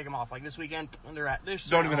grass. I take them off. Like this weekend, they're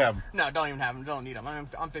don't even have them. No, don't even have them. Don't need them.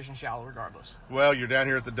 I'm fishing shallow regardless. Well, you're down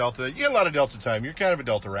here at the Delta. You get a lot of Delta time. You're kind of a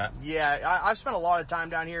Delta rat. Yeah, I've spent a lot of time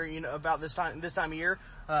down here. You know, about this time of year.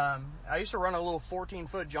 I used to run a little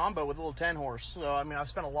 14-foot John boat with a little 10-horse. So, I mean, I've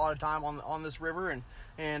spent a lot of time on this river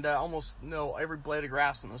and almost know every blade of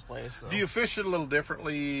grass in this place. So. Do you fish it a little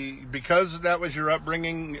differently because that was your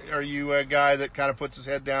upbringing? Are you a guy that kind of puts his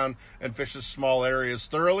head down and fishes small areas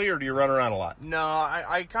thoroughly, or do you run around a lot? No,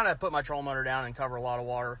 I kind of put my trolling motor down and cover a lot of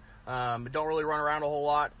water. Don't really run around a whole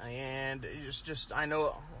lot. And it's just, I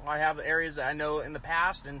know I have areas that I know in the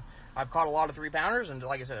past, and I've caught a lot of 3-pounders, and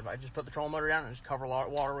like I said, if I just put the trolling motor down and just cover a lot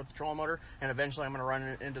of water with the trolling motor, and eventually I'm going to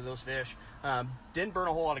run into those fish. Didn't burn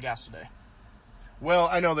a whole lot of gas today. Well,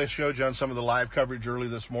 I know they showed you on some of the live coverage early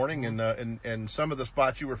this morning, and some of the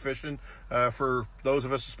spots you were fishing, for those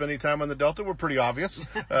of us spending time on the Delta were pretty obvious.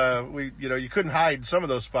 You couldn't hide some of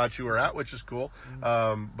those spots you were at, which is cool.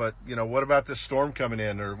 But, you know, what about this storm coming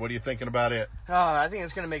in, or what are you thinking about it? I think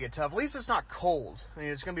it's going to make it tough. At least it's not cold. I mean,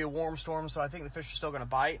 it's going to be a warm storm, so I think the fish are still going to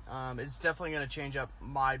bite. It's definitely going to change up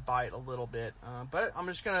my bite a little bit. But I'm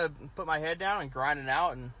just going to put my head down and grind it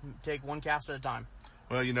out and take one cast at a time.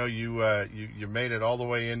 Well, you know, you made it all the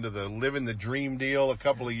way into the Living the Dream deal a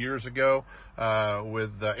couple of years ago,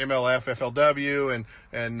 with MLF FLW,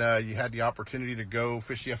 and you had the opportunity to go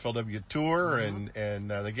fish the FLW Tour,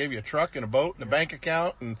 and they gave you a truck and a boat and a bank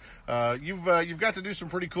account, and you've got to do some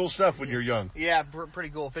pretty cool stuff when you're young. Yeah, pretty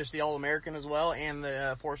cool. Fished the All-American as well and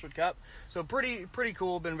the Forestwood Cup, so pretty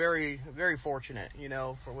cool. Been very, very fortunate, you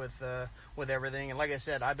know, with everything. And like I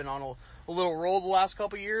said, I've been on a little roll the last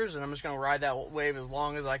couple of years, and I'm just going to ride that wave as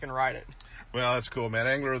long as I can ride it. Well, that's cool, man.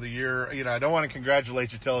 Angler of the Year. You know, I don't want to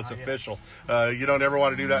congratulate you till it's official. You don't ever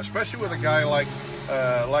want to do that, especially with a guy like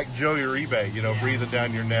Joe Uribe, you know, breathing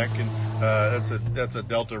down your neck. And that's a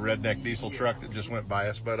Delta redneck diesel truck that just went by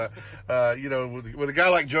us. But you know, with a guy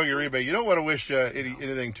like Joe Uribe, you don't want to wish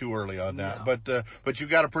anything too early on that. No. But you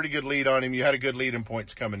got a pretty good lead on him. You had a good lead in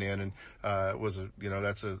points coming in, and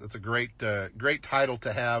that's a great title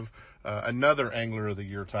to have. Another Angler of the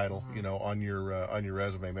Year title, you know, on your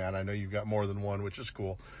resume, man. I know you've got more than one, which is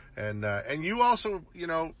cool. And you also, you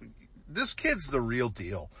know, this kid's the real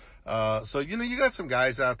deal. So, you know, you got some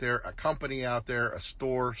guys out there, a company out there, a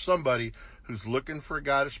store, somebody who's looking for a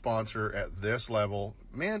guy to sponsor at this level,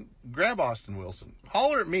 man, grab Austin Wilson.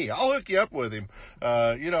 Holler at me. I'll hook you up with him.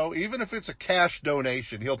 Even if it's a cash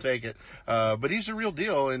donation, he'll take it. But he's a real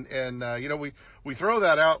deal. And we throw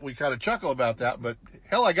that out. We kind of chuckle about that, but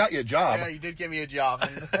hell, I got you a job. Yeah, you did give me a job.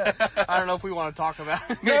 And I don't know if we want to talk about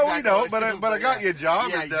it. No, exactly we don't, but I got you a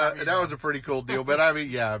job, yeah, and that was a pretty cool deal. But I mean,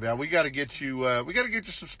 yeah, man, we got to get you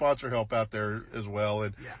some sponsor help out there as well.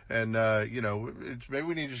 And maybe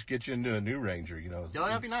we need to just get you into a new Ranger, Yeah,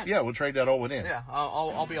 that'd be nice. Yeah, we'll trade that old one in. Yeah,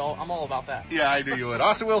 I'm all about that. Yeah, I knew you would.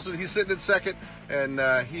 Austin Wilson, he's sitting in second,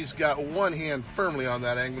 and he's got one hand firmly on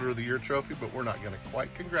that Angler of the Year trophy, but we're not going to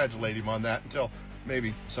quite congratulate him on that until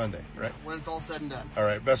maybe Sunday, right? When it's all said and done. All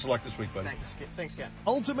right, best of luck this week, buddy. Thanks, Ken.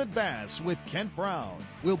 Ultimate Bass with Kent Brown.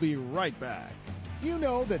 We'll be right back. You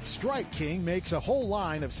know that Strike King makes a whole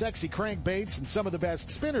line of sexy crankbaits and some of the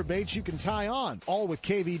best spinner baits you can tie on, all with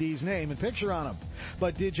KVD's name and picture on them.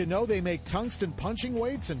 But did you know they make tungsten punching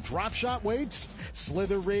weights and drop shot weights?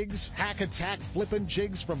 Slither rigs, hack attack flippin'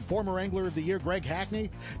 jigs from former Angler of the Year Greg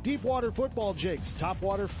Hackney, deep water football jigs,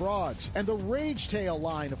 topwater frauds, and the Rage Tail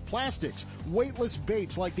line of plastics, weightless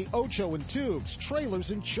baits like the Ocho and tubes,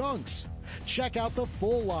 trailers and chunks. Check out the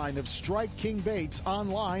full line of Strike King baits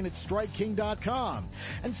online at StrikeKing.com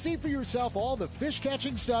and see for yourself all the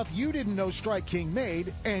fish-catching stuff you didn't know Strike King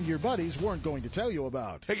made and your buddies weren't going to tell you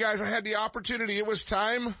about. Hey guys, I had the opportunity. It was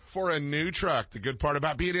time for a new truck. The good part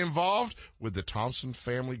about being involved with the Thompson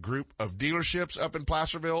family group of dealerships up in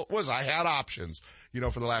Placerville was I had options,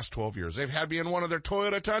 for the last 12 years. They've had me in one of their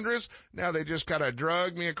Toyota Tundras. Now they just kind of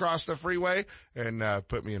drug me across the freeway and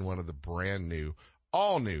put me in one of the brand new,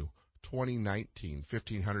 all new 2019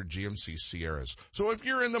 1500 GMC Sierras. So if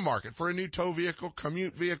you're in the market for a new tow vehicle,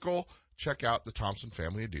 commute vehicle, check out the Thompson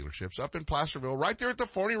family of dealerships up in Placerville, right there at the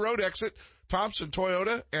Forney Road exit. Thompson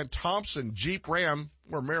Toyota and Thompson Jeep Ram,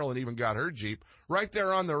 where Marilyn even got her Jeep, right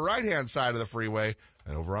there on the right-hand side of the freeway.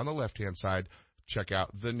 And over on the left-hand side, check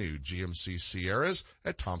out the new GMC Sierras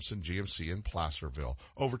at Thompson GMC in Placerville.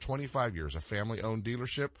 Over 25 years, a family-owned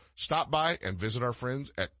dealership. Stop by and visit our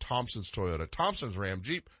friends at Thompson's Toyota, Thompson's Ram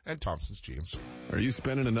Jeep, and Thompson's GMC. Are you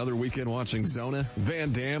spending another weekend watching Zona,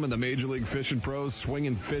 Van Dam, and the Major League Fishing pros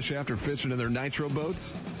swinging fish after fishing in their nitro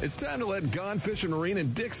boats? It's time to let Gone Fishing Marine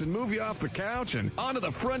and Dixon move you off the couch and onto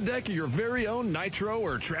the front deck of your very own nitro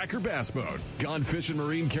or tracker bass boat. Gone Fishing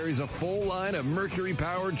Marine carries a full line of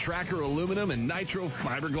Mercury-powered tracker aluminum and nitro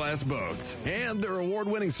fiberglass boats. And their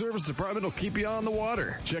award-winning service department will keep you on the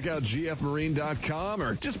water. Check out gfmarine.com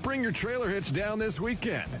or just bring your trailer hitch down this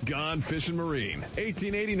weekend. Gone Fishing Marine.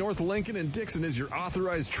 1880 North Lincoln and Dixon is your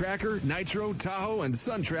authorized tracker, nitro, Tahoe, and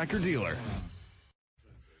Sun Tracker dealer.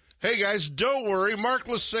 Hey guys, don't worry. Mark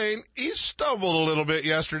was saying he stumbled a little bit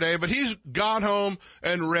yesterday, but he's gone home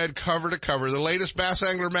and read cover to cover the latest Bass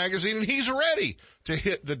Angler magazine, and he's ready to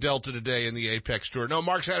hit the Delta today in the Apex Tour. No,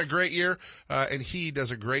 Mark's had a great year, and he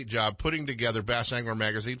does a great job putting together Bass Angler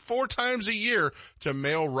magazine 4 times a year to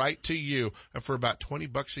mail right to you. And for about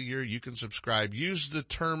 $20 a year, you can subscribe. Use the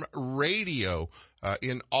term radio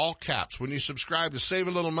in all caps when you subscribe to save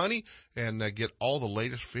a little money and get all the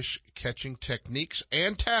latest fish catching techniques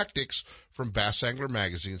and tactics from Bass Angler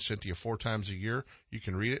magazine sent to you 4 times a year. You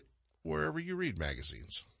can read it wherever you read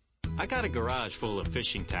magazines. I got a garage full of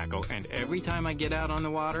fishing tackle, and every time I get out on the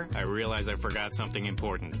water, I realize I forgot something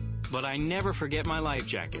important. But I never forget my life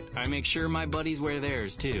jacket. I make sure my buddies wear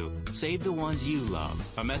theirs, too. Save the ones you love.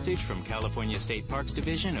 A message from California State Parks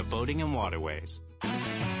Division of Boating and Waterways.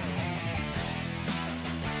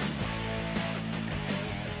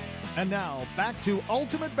 And now, back to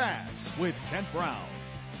Ultimate Bass with Kent Brown.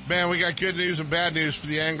 Man, we got good news and bad news for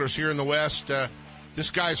the anglers here in the West. This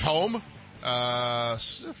guy's home,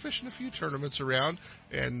 fishing a few tournaments around,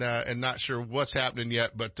 and not sure what's happening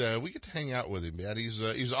yet, but we get to hang out with him, man.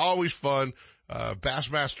 He's always fun.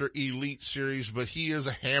 Bassmaster Elite Series, but he is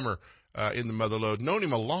a hammer in the motherlode. Known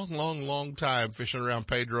him a long time fishing around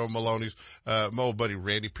Pedro Maloney's my old buddy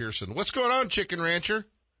Randy Pearson. What's going on, Chicken Rancher?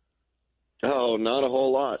 Oh, not a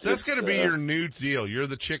whole lot. So that's going to be your new deal. You're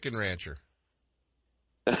the Chicken Rancher.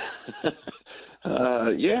 Yeah,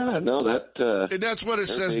 no, that. And that's what it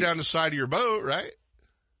says down the side of your boat, right?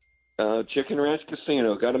 Chicken Ranch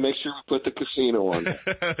Casino. Got to make sure we put the casino on.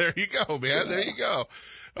 There you go, man. There you go.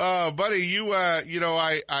 Buddy,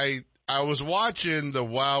 I was watching the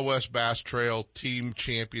Wild West Bass Trail Team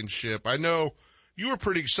Championship. I know you were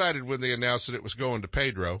pretty excited when they announced that it was going to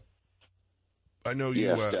Pedro. I know you,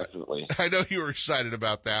 definitely. I know you were excited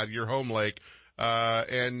about that, your home lake.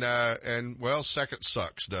 And well, second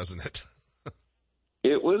sucks, doesn't it?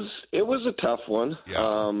 It was a tough one.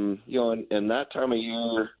 Yeah. And that time of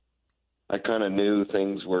year, I kind of knew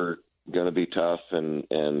things were going to be tough, and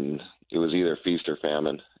it was either feast or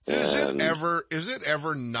famine. Is it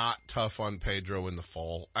ever not tough on Pedro in the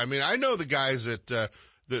fall? I mean, I know the guys that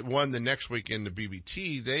won the next weekend to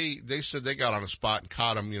BBT, they said they got on a spot and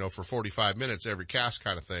caught him, for 45 minutes every cast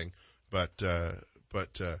kind of thing. But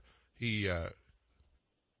he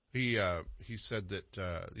said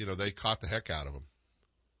that, they caught the heck out of him.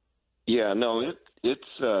 Yeah, no,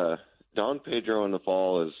 it's Don Pedro in the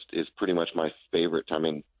fall is pretty much my favorite. I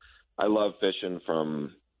mean, I love fishing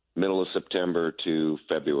from middle of September to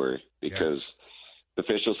February because the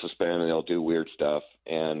fish will suspend and they'll do weird stuff.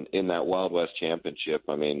 And in that Wild West Championship,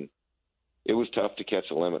 I mean, it was tough to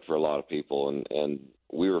catch a limit for a lot of people. And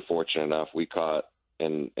we were fortunate enough. We caught,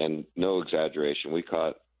 and no exaggeration, we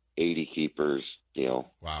caught 80 keepers, in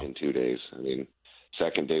 2 days. I mean,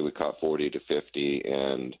 second day we caught 40 to 50,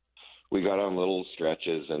 and we got on little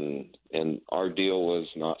stretches, and our deal was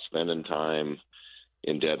not spending time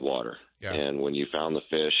in dead water. Yeah. And when you found the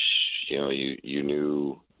fish, you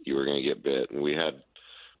knew you were going to get bit. And we had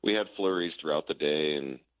flurries throughout the day,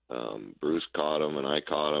 and Bruce caught them and I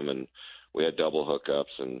caught them, and we had double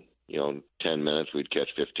hookups, and 10 minutes we'd catch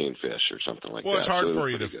 15 fish or something like that. Well, it's hard for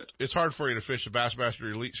you to fish the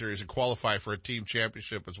Bassmaster Elite Series and qualify for a team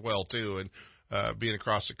championship as well too, and being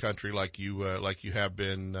across the country like you have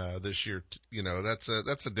been this year, that's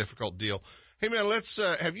a difficult deal. Hey man,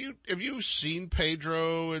 have you seen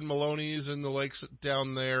Pedro and Maloney's in the lakes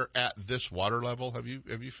down there at this water level? Have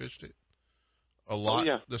you fished it a lot? Oh,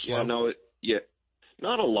 yeah. This yeah, low? No,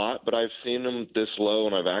 not a lot, but I've seen them this low,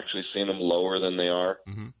 and I've actually seen them lower than they are.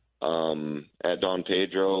 Mm-hmm. At Don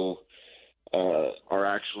Pedro, are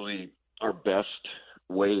actually our best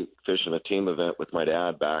weight fishing a team event with my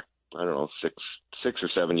dad back, I don't know, six or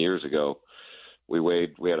 7 years ago. We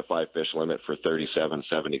had a 5 fish limit for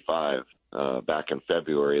 37.75 back in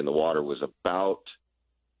February, and the water was about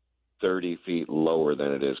 30 feet lower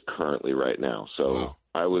than it is currently right now. So wow.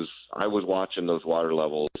 I was watching those water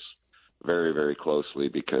levels very, very closely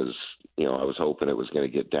because I was hoping it was going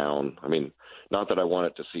to get down. I mean, not that I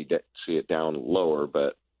wanted to see it down lower,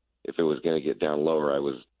 but if it was going to get down lower, I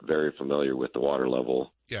was very familiar with the water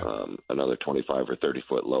level. Yeah. Another 25 or 30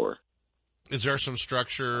 foot lower. Is there some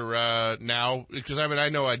structure now? Because I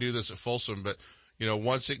know I do this at Folsom, but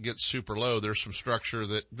once it gets super low, there's some structure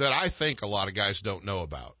that I think a lot of guys don't know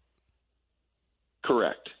about.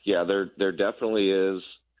 Correct. Yeah, there definitely is.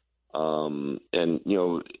 And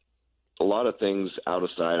a lot of things out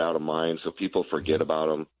of sight, out of mind, so people forget about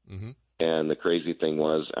them. Mm-hmm. And the crazy thing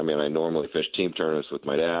was, I normally fish team tournaments with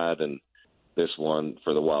my dad, and this one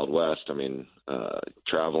for the Wild West,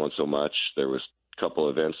 traveling so much, there was a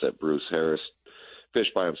couple events that Bruce Harris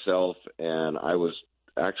fished by himself, and I was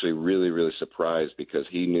actually really, really surprised because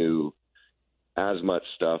he knew as much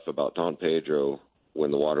stuff about Don Pedro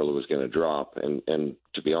when the water was going to drop, and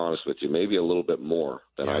to be honest with you, maybe a little bit more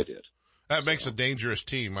than I did. That makes a dangerous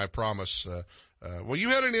team, I promise. Well, you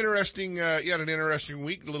had an interesting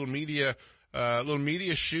week, a little media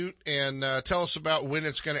shoot, and tell us about when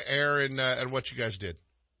it's going to air and what you guys did.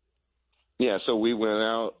 Yeah, so we went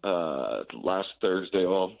out last Thursday,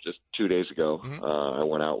 just 2 days ago. Mm-hmm. I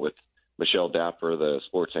went out with Michelle Dapper, the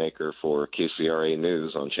sports anchor for KCRA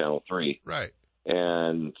News on Channel 3. Right.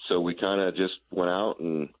 And so we kind of just went out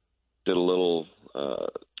and did a little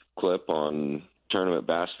clip on tournament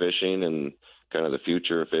bass fishing and kind of the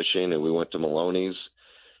future of fishing, and we went to Maloney's,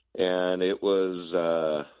 and it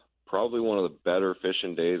was probably one of the better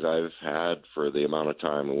fishing days I've had for the amount of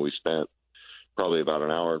time, and we spent probably about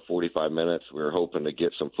an hour and 45 minutes. We were hoping to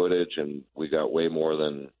get some footage, and we got way more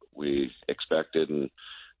than we expected and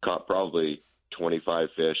caught probably 25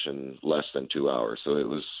 fish in less than 2 hours. So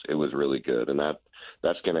it was really good, and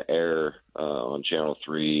that's going to air on Channel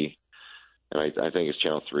 3, and I think it's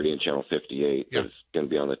Channel 3 and Channel 58. Yeah. It's going to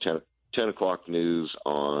be on the 10 o'clock news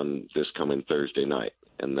on this coming Thursday night.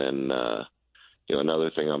 And then,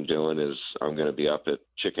 another thing I'm doing is I'm going to be up at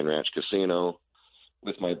Chicken Ranch Casino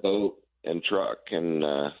with my boat and truck and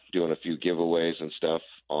doing a few giveaways and stuff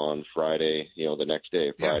on Friday, the next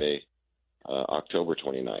day, Friday, October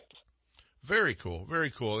 29th. Very cool. Very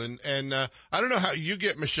cool. And I don't know how you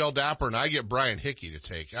get Michelle Dapper and I get Brian Hickey to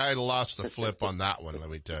take. I lost the flip on that one, let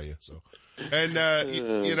me tell you. So, and,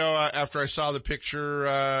 after I saw the picture,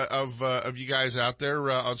 of you guys out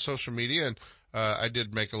there, on social media, and, I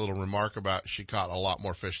did make a little remark about she caught a lot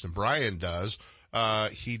more fish than Brian does.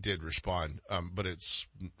 He did respond, but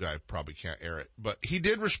I probably can't air it, but he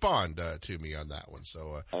did respond, to me on that one.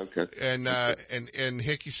 So, okay. And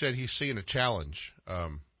Hickey said he's seeing a challenge.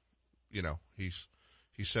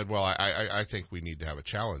 He said, well, I think we need to have a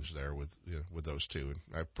challenge there with those two. And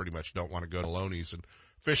I pretty much don't want to go to Loney's and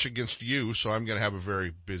fish against you, so I'm going to have a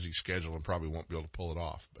very busy schedule and probably won't be able to pull it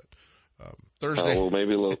off. But Thursday. Well,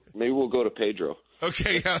 maybe we'll go to Pedro.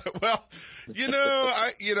 Okay, yeah. Well,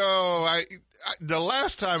 the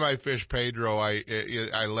last time I fished Pedro,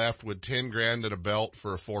 I left with 10 grand in a belt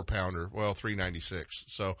for a 4-pounder. Well, 396.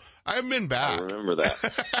 So I haven't been back. I remember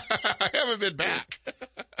that. I haven't been back.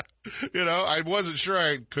 I wasn't sure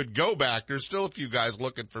I could go back. There's still a few guys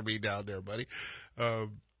looking for me down there, buddy.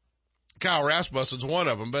 Kyle Rasmussen's one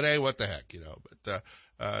of them, but hey, what the heck,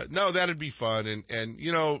 but, no, that'd be fun. And,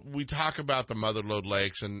 we talk about the motherlode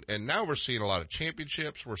lakes and now we're seeing a lot of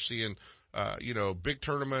championships. We're seeing, big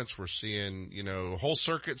tournaments. We're seeing, whole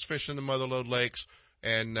circuits fishing the motherlode lakes.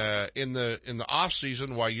 And, in the off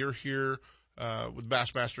season, while you're here, with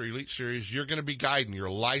Bassmaster Elite Series, you're going to be guiding. You're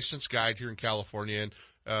a licensed guide here in California and,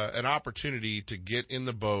 an opportunity to get in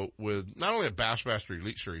the boat with not only a Bassmaster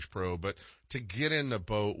Elite Series pro, but to get in the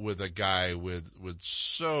boat with a guy with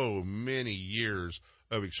so many years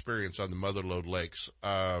of experience on the motherlode lakes.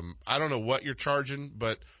 I don't know what you're charging,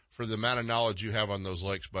 but for the amount of knowledge you have on those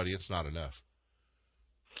lakes, buddy, it's not enough.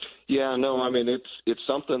 Yeah, no, I mean, it's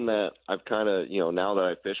something that I've kind of, now that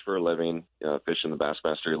I fish for a living, fishing the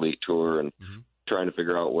Bassmaster Elite Tour and trying to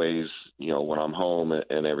figure out ways, when I'm home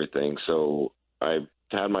and everything. So I've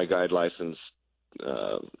had my guide license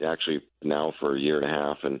actually now for a year and a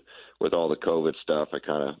half, and with all the COVID stuff, I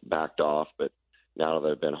kind of backed off. But now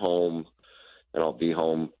that I've been home, and I'll be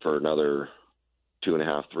home for another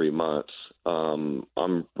 2.5, 3 months,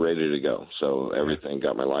 I'm ready to go. So everything,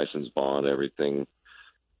 got my license, bond, everything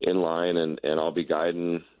in line, and I'll be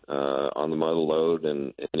guiding on the motherlode,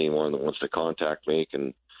 and anyone that wants to contact me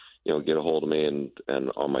can, get a hold of me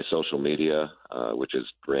and on my social media, which is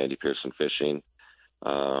Randy Pearson Fishing.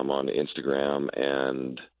 I'm on Instagram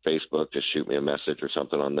and Facebook. Just shoot me a message or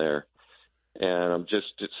something on there. And I'm just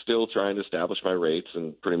still trying to establish my rates,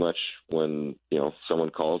 and pretty much when, someone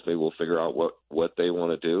calls me, we'll figure out what they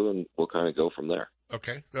want to do, and we'll kind of go from there.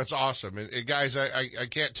 Okay. That's awesome. And guys, I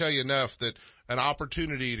can't tell you enough that an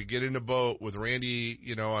opportunity to get in a boat with Randy,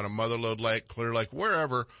 on a motherlode lake, Clear Lake,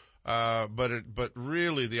 wherever, but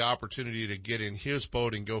really the opportunity to get in his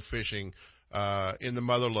boat and go fishing in the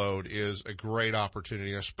motherlode is a great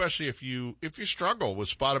opportunity, especially if you struggle with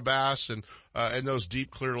spotted bass and those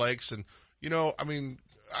deep clear lakes. And,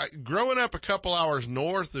 growing up a couple hours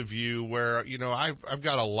north of you where, I've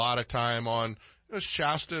got a lot of time on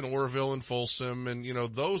Shasta and Oroville and Folsom and,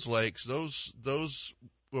 those lakes, those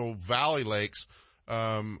valley lakes,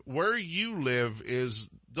 where you live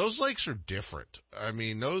those lakes are different. I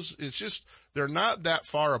mean, they're not that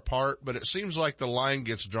far apart, but it seems like the line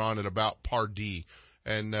gets drawn at about par D.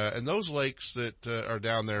 And those lakes that are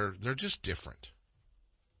down there, they're just different.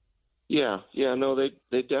 Yeah, no,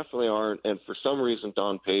 they definitely aren't. And for some reason,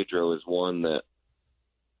 Don Pedro is one that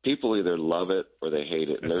people either love it or they hate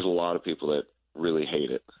it. And there's a lot of people that really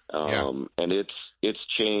hate it. And it's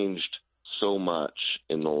changed so much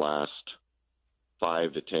in the last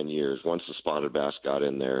 5 to 10 years once the spotted bass got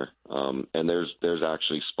in there. And there's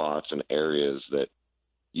actually spots and areas that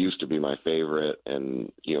used to be my favorite,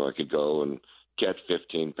 and I could go and catch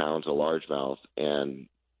 15 pounds of largemouth, and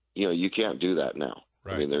you can't do that now.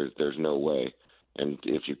 Right. I mean, there's no way. And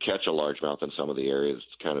if you catch a largemouth in some of the areas,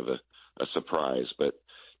 it's kind of a surprise, but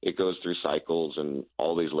it goes through cycles, and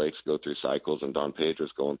all these lakes go through cycles, and Don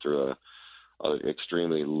Pedro's going through a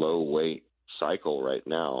extremely low weight cycle right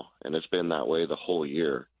now, and it's been that way the whole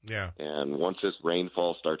year. Yeah. And once this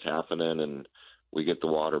rainfall starts happening and we get the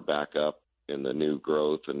water back up in the new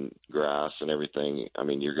growth and grass and everything, I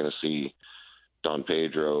mean, you're going to see Don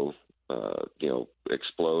Pedro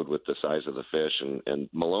explode with the size of the fish, and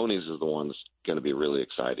Maloney's is the one that's going to be really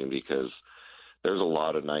exciting because there's a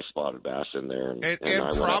lot of nice spotted bass in there, and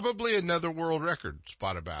probably another world record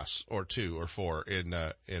spotted bass or 2 or 4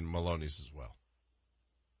 in Maloney's as well.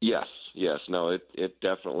 Yes, no, it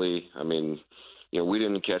definitely. I mean, we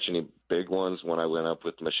didn't catch any big ones when I went up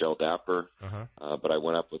with Michelle Dapper, but I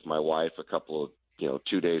went up with my wife a couple of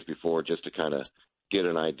 2 days before just to kind of get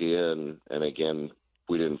an idea, and again,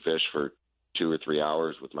 we didn't fish for 2 or 3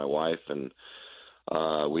 hours with my wife, and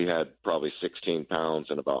we had probably 16 pounds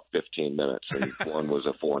in about 15 minutes, and one was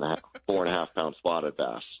a 4.5 pound spotted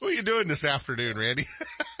bass. What are you doing this afternoon, Randy?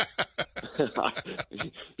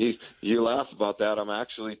 You laugh about that. I'm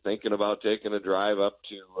actually thinking about taking a drive up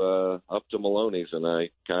to Maloney's, and I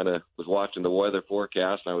kind of was watching the weather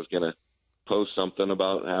forecast, and I was going to post something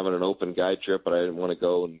about having an open guide trip, but I didn't want to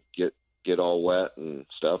go and get all wet and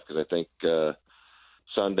stuff because I think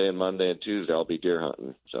Sunday and Monday and Tuesday I'll be deer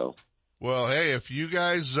hunting. So. Well, hey, if you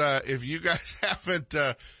guys haven't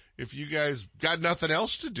if you guys got nothing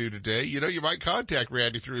else to do today, you might contact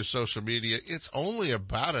Randy through his social media. It's only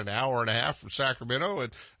about an hour and a half from Sacramento,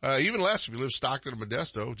 and even less if you live Stockton or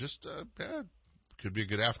Modesto. Just could be a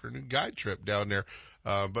good afternoon guide trip down there.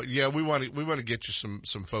 But yeah, we want to get you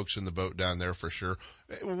some folks in the boat down there for sure.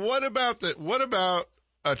 What about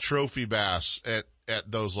a trophy bass at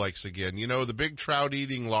those lakes again? The big trout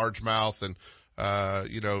eating largemouth, and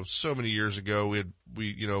so many years ago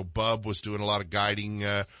Bub was doing a lot of guiding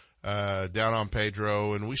down on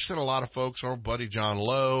Pedro, and we sent a lot of folks, our buddy John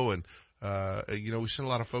Lowe, and we sent a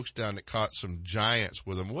lot of folks down that caught some giants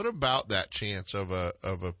with them. What about that chance of a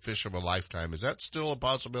fish of a lifetime? Is that still a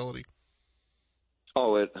possibility?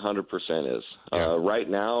 Oh, it 100% is. Yeah. Right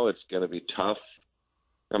now, it's going to be tough.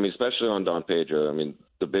 I mean, especially on Don Pedro. I mean,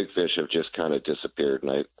 the big fish have just kind of disappeared,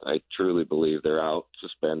 and I truly believe they're out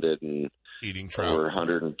suspended and eating trout over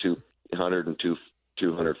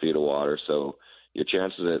 200 feet of water. So your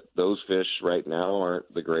chances that those fish right now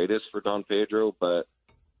aren't the greatest for Don Pedro, but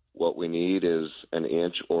what we need is an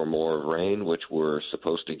inch or more of rain, which we're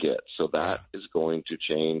supposed to get. So that is going to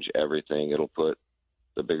change everything. It'll put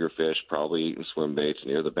the bigger fish probably eating swim baits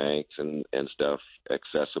near the banks and stuff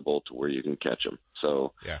accessible to where you can catch them.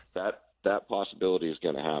 So that possibility is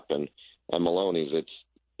going to happen. On Maloney's, it's,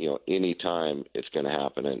 any time it's going to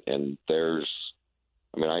happen. And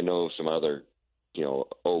I know some other,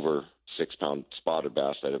 over 6-pound spotted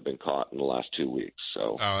bass that have been caught in the last 2 weeks.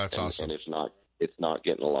 So, that's awesome. And it's not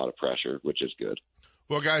getting a lot of pressure, which is good.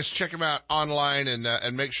 Well, guys, check him out online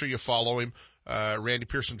and make sure you follow him. Randy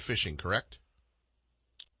Pearson Fishing, correct?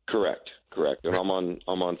 Correct. And I'm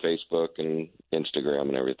on Facebook and Instagram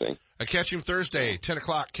and everything. I catch him Thursday, 10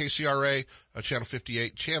 o'clock, KCRA, Channel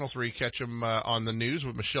 58, Channel 3. Catch him on the news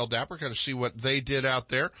with Michelle Dapper, kind of see what they did out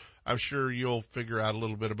there. I'm sure you'll figure out a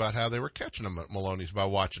little bit about how they were catching them at Maloney's by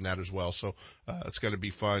watching that as well. So it's going to be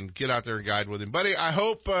fun. Get out there and guide with him. Buddy, I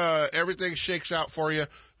hope everything shakes out for you,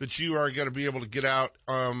 that you are going to be able to get out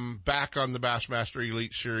back on the Bassmaster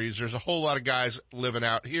Elite Series. There's a whole lot of guys living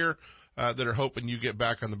out here that are hoping you get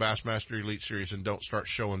back on the Bassmaster Elite Series and don't start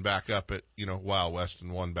showing back up at, Wild West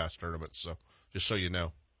and One Bass tournaments. So just so you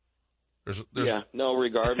know.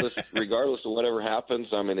 Regardless of whatever happens,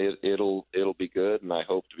 I mean, it'll be good, and I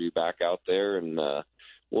hope to be back out there, and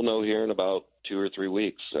we'll know here in about 2 or 3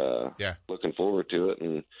 weeks. Looking forward to it,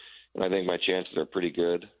 and I think my chances are pretty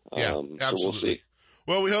good. Absolutely. So we'll see.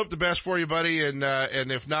 Well, we hope the best for you, buddy, and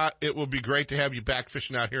if not, it will be great to have you back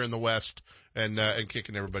fishing out here in the West and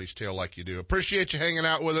kicking everybody's tail like you do. Appreciate you hanging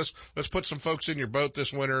out with us. Let's put some folks in your boat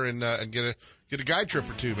this winter and get a guide trip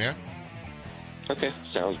or two, man. Okay,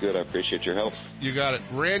 sounds good. I appreciate your help. You got it.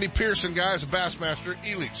 Randy Pearson, guys, a Bassmaster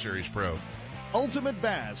Elite Series pro. Ultimate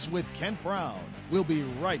Bass with Kent Brown. We'll be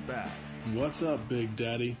right back. What's up, Big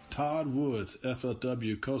Daddy? Todd Woods,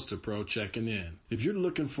 FLW Costa Pro checking in. If you're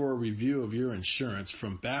looking for a review of your insurance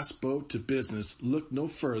from bass boat to business, look no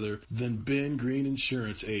further than Ben Green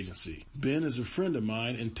Insurance Agency. Ben is a friend of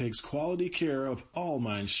mine and takes quality care of all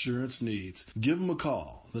my insurance needs. Give him a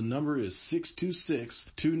call. The number is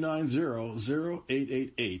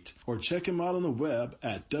 626-290-0888 or check him out on the web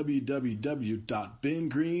at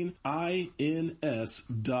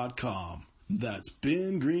www.bengreenins.com. That's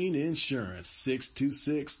Ben Green Insurance,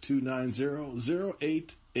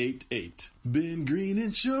 626-290-0888. Ben Green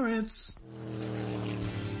Insurance.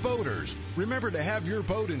 Boaters, remember to have your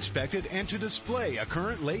boat inspected and to display a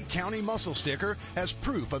current Lake County mussel sticker as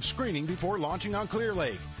proof of screening before launching on Clear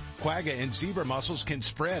Lake. Quagga and zebra mussels can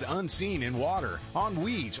spread unseen in water, on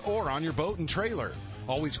weeds, or on your boat and trailer.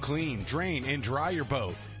 Always clean, drain, and dry your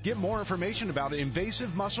boat. Get more information about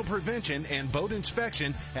invasive mussel prevention and boat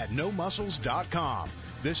inspection at nomussels.com.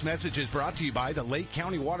 This message is brought to you by the Lake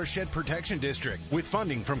County Watershed Protection District with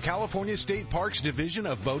funding from California State Parks Division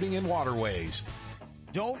of Boating and Waterways.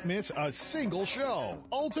 Don't miss a single show.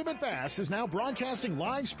 Ultimate Bass is now broadcasting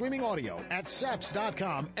live streaming audio at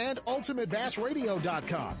seps.com and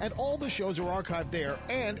ultimatebassradio.com. And all the shows are archived there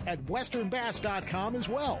and at westernbass.com as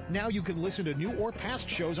well. Now you can listen to new or past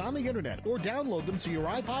shows on the internet or download them to your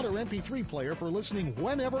iPod or MP3 player for listening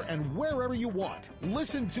whenever and wherever you want.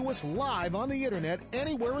 Listen to us live on the internet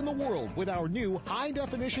anywhere in the world with our new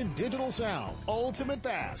high-definition digital sound. Ultimate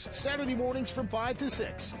Bass, Saturday mornings from 5 to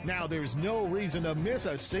 6. Now there's no reason to miss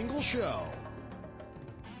a single show.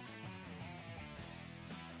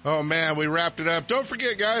 Oh man, we wrapped it up. Don't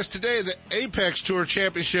forget, guys, today the Apex Tour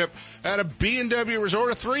Championship at a B&W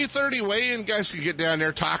Resort, a 3:30 weigh-in. Guys can get down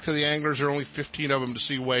there, talk to the anglers. There are only 15 of them to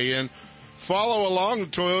see weigh in. Follow along the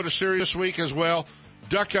Toyota Series this week as well.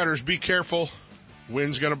 Duck hunters, be careful.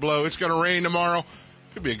 Wind's going to blow. It's going to rain tomorrow.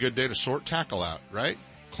 Could be a good day to sort tackle out, right?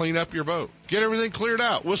 clean up your boat. Get everything cleared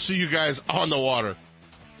out. We'll see you guys on the water.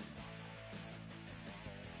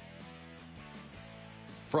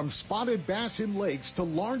 From spotted bass in lakes to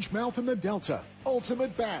largemouth in the Delta,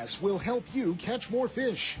 Ultimate Bass will help you catch more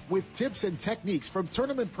fish with tips and techniques from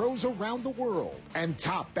tournament pros around the world and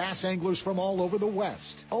top bass anglers from all over the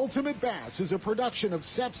West. Ultimate Bass is a production of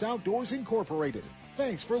Seps Outdoors Incorporated.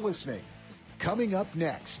 Thanks for listening. Coming up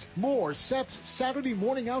next, more Seps Saturday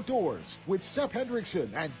Morning Outdoors with Sepp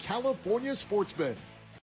Hendrickson and California Sportsman.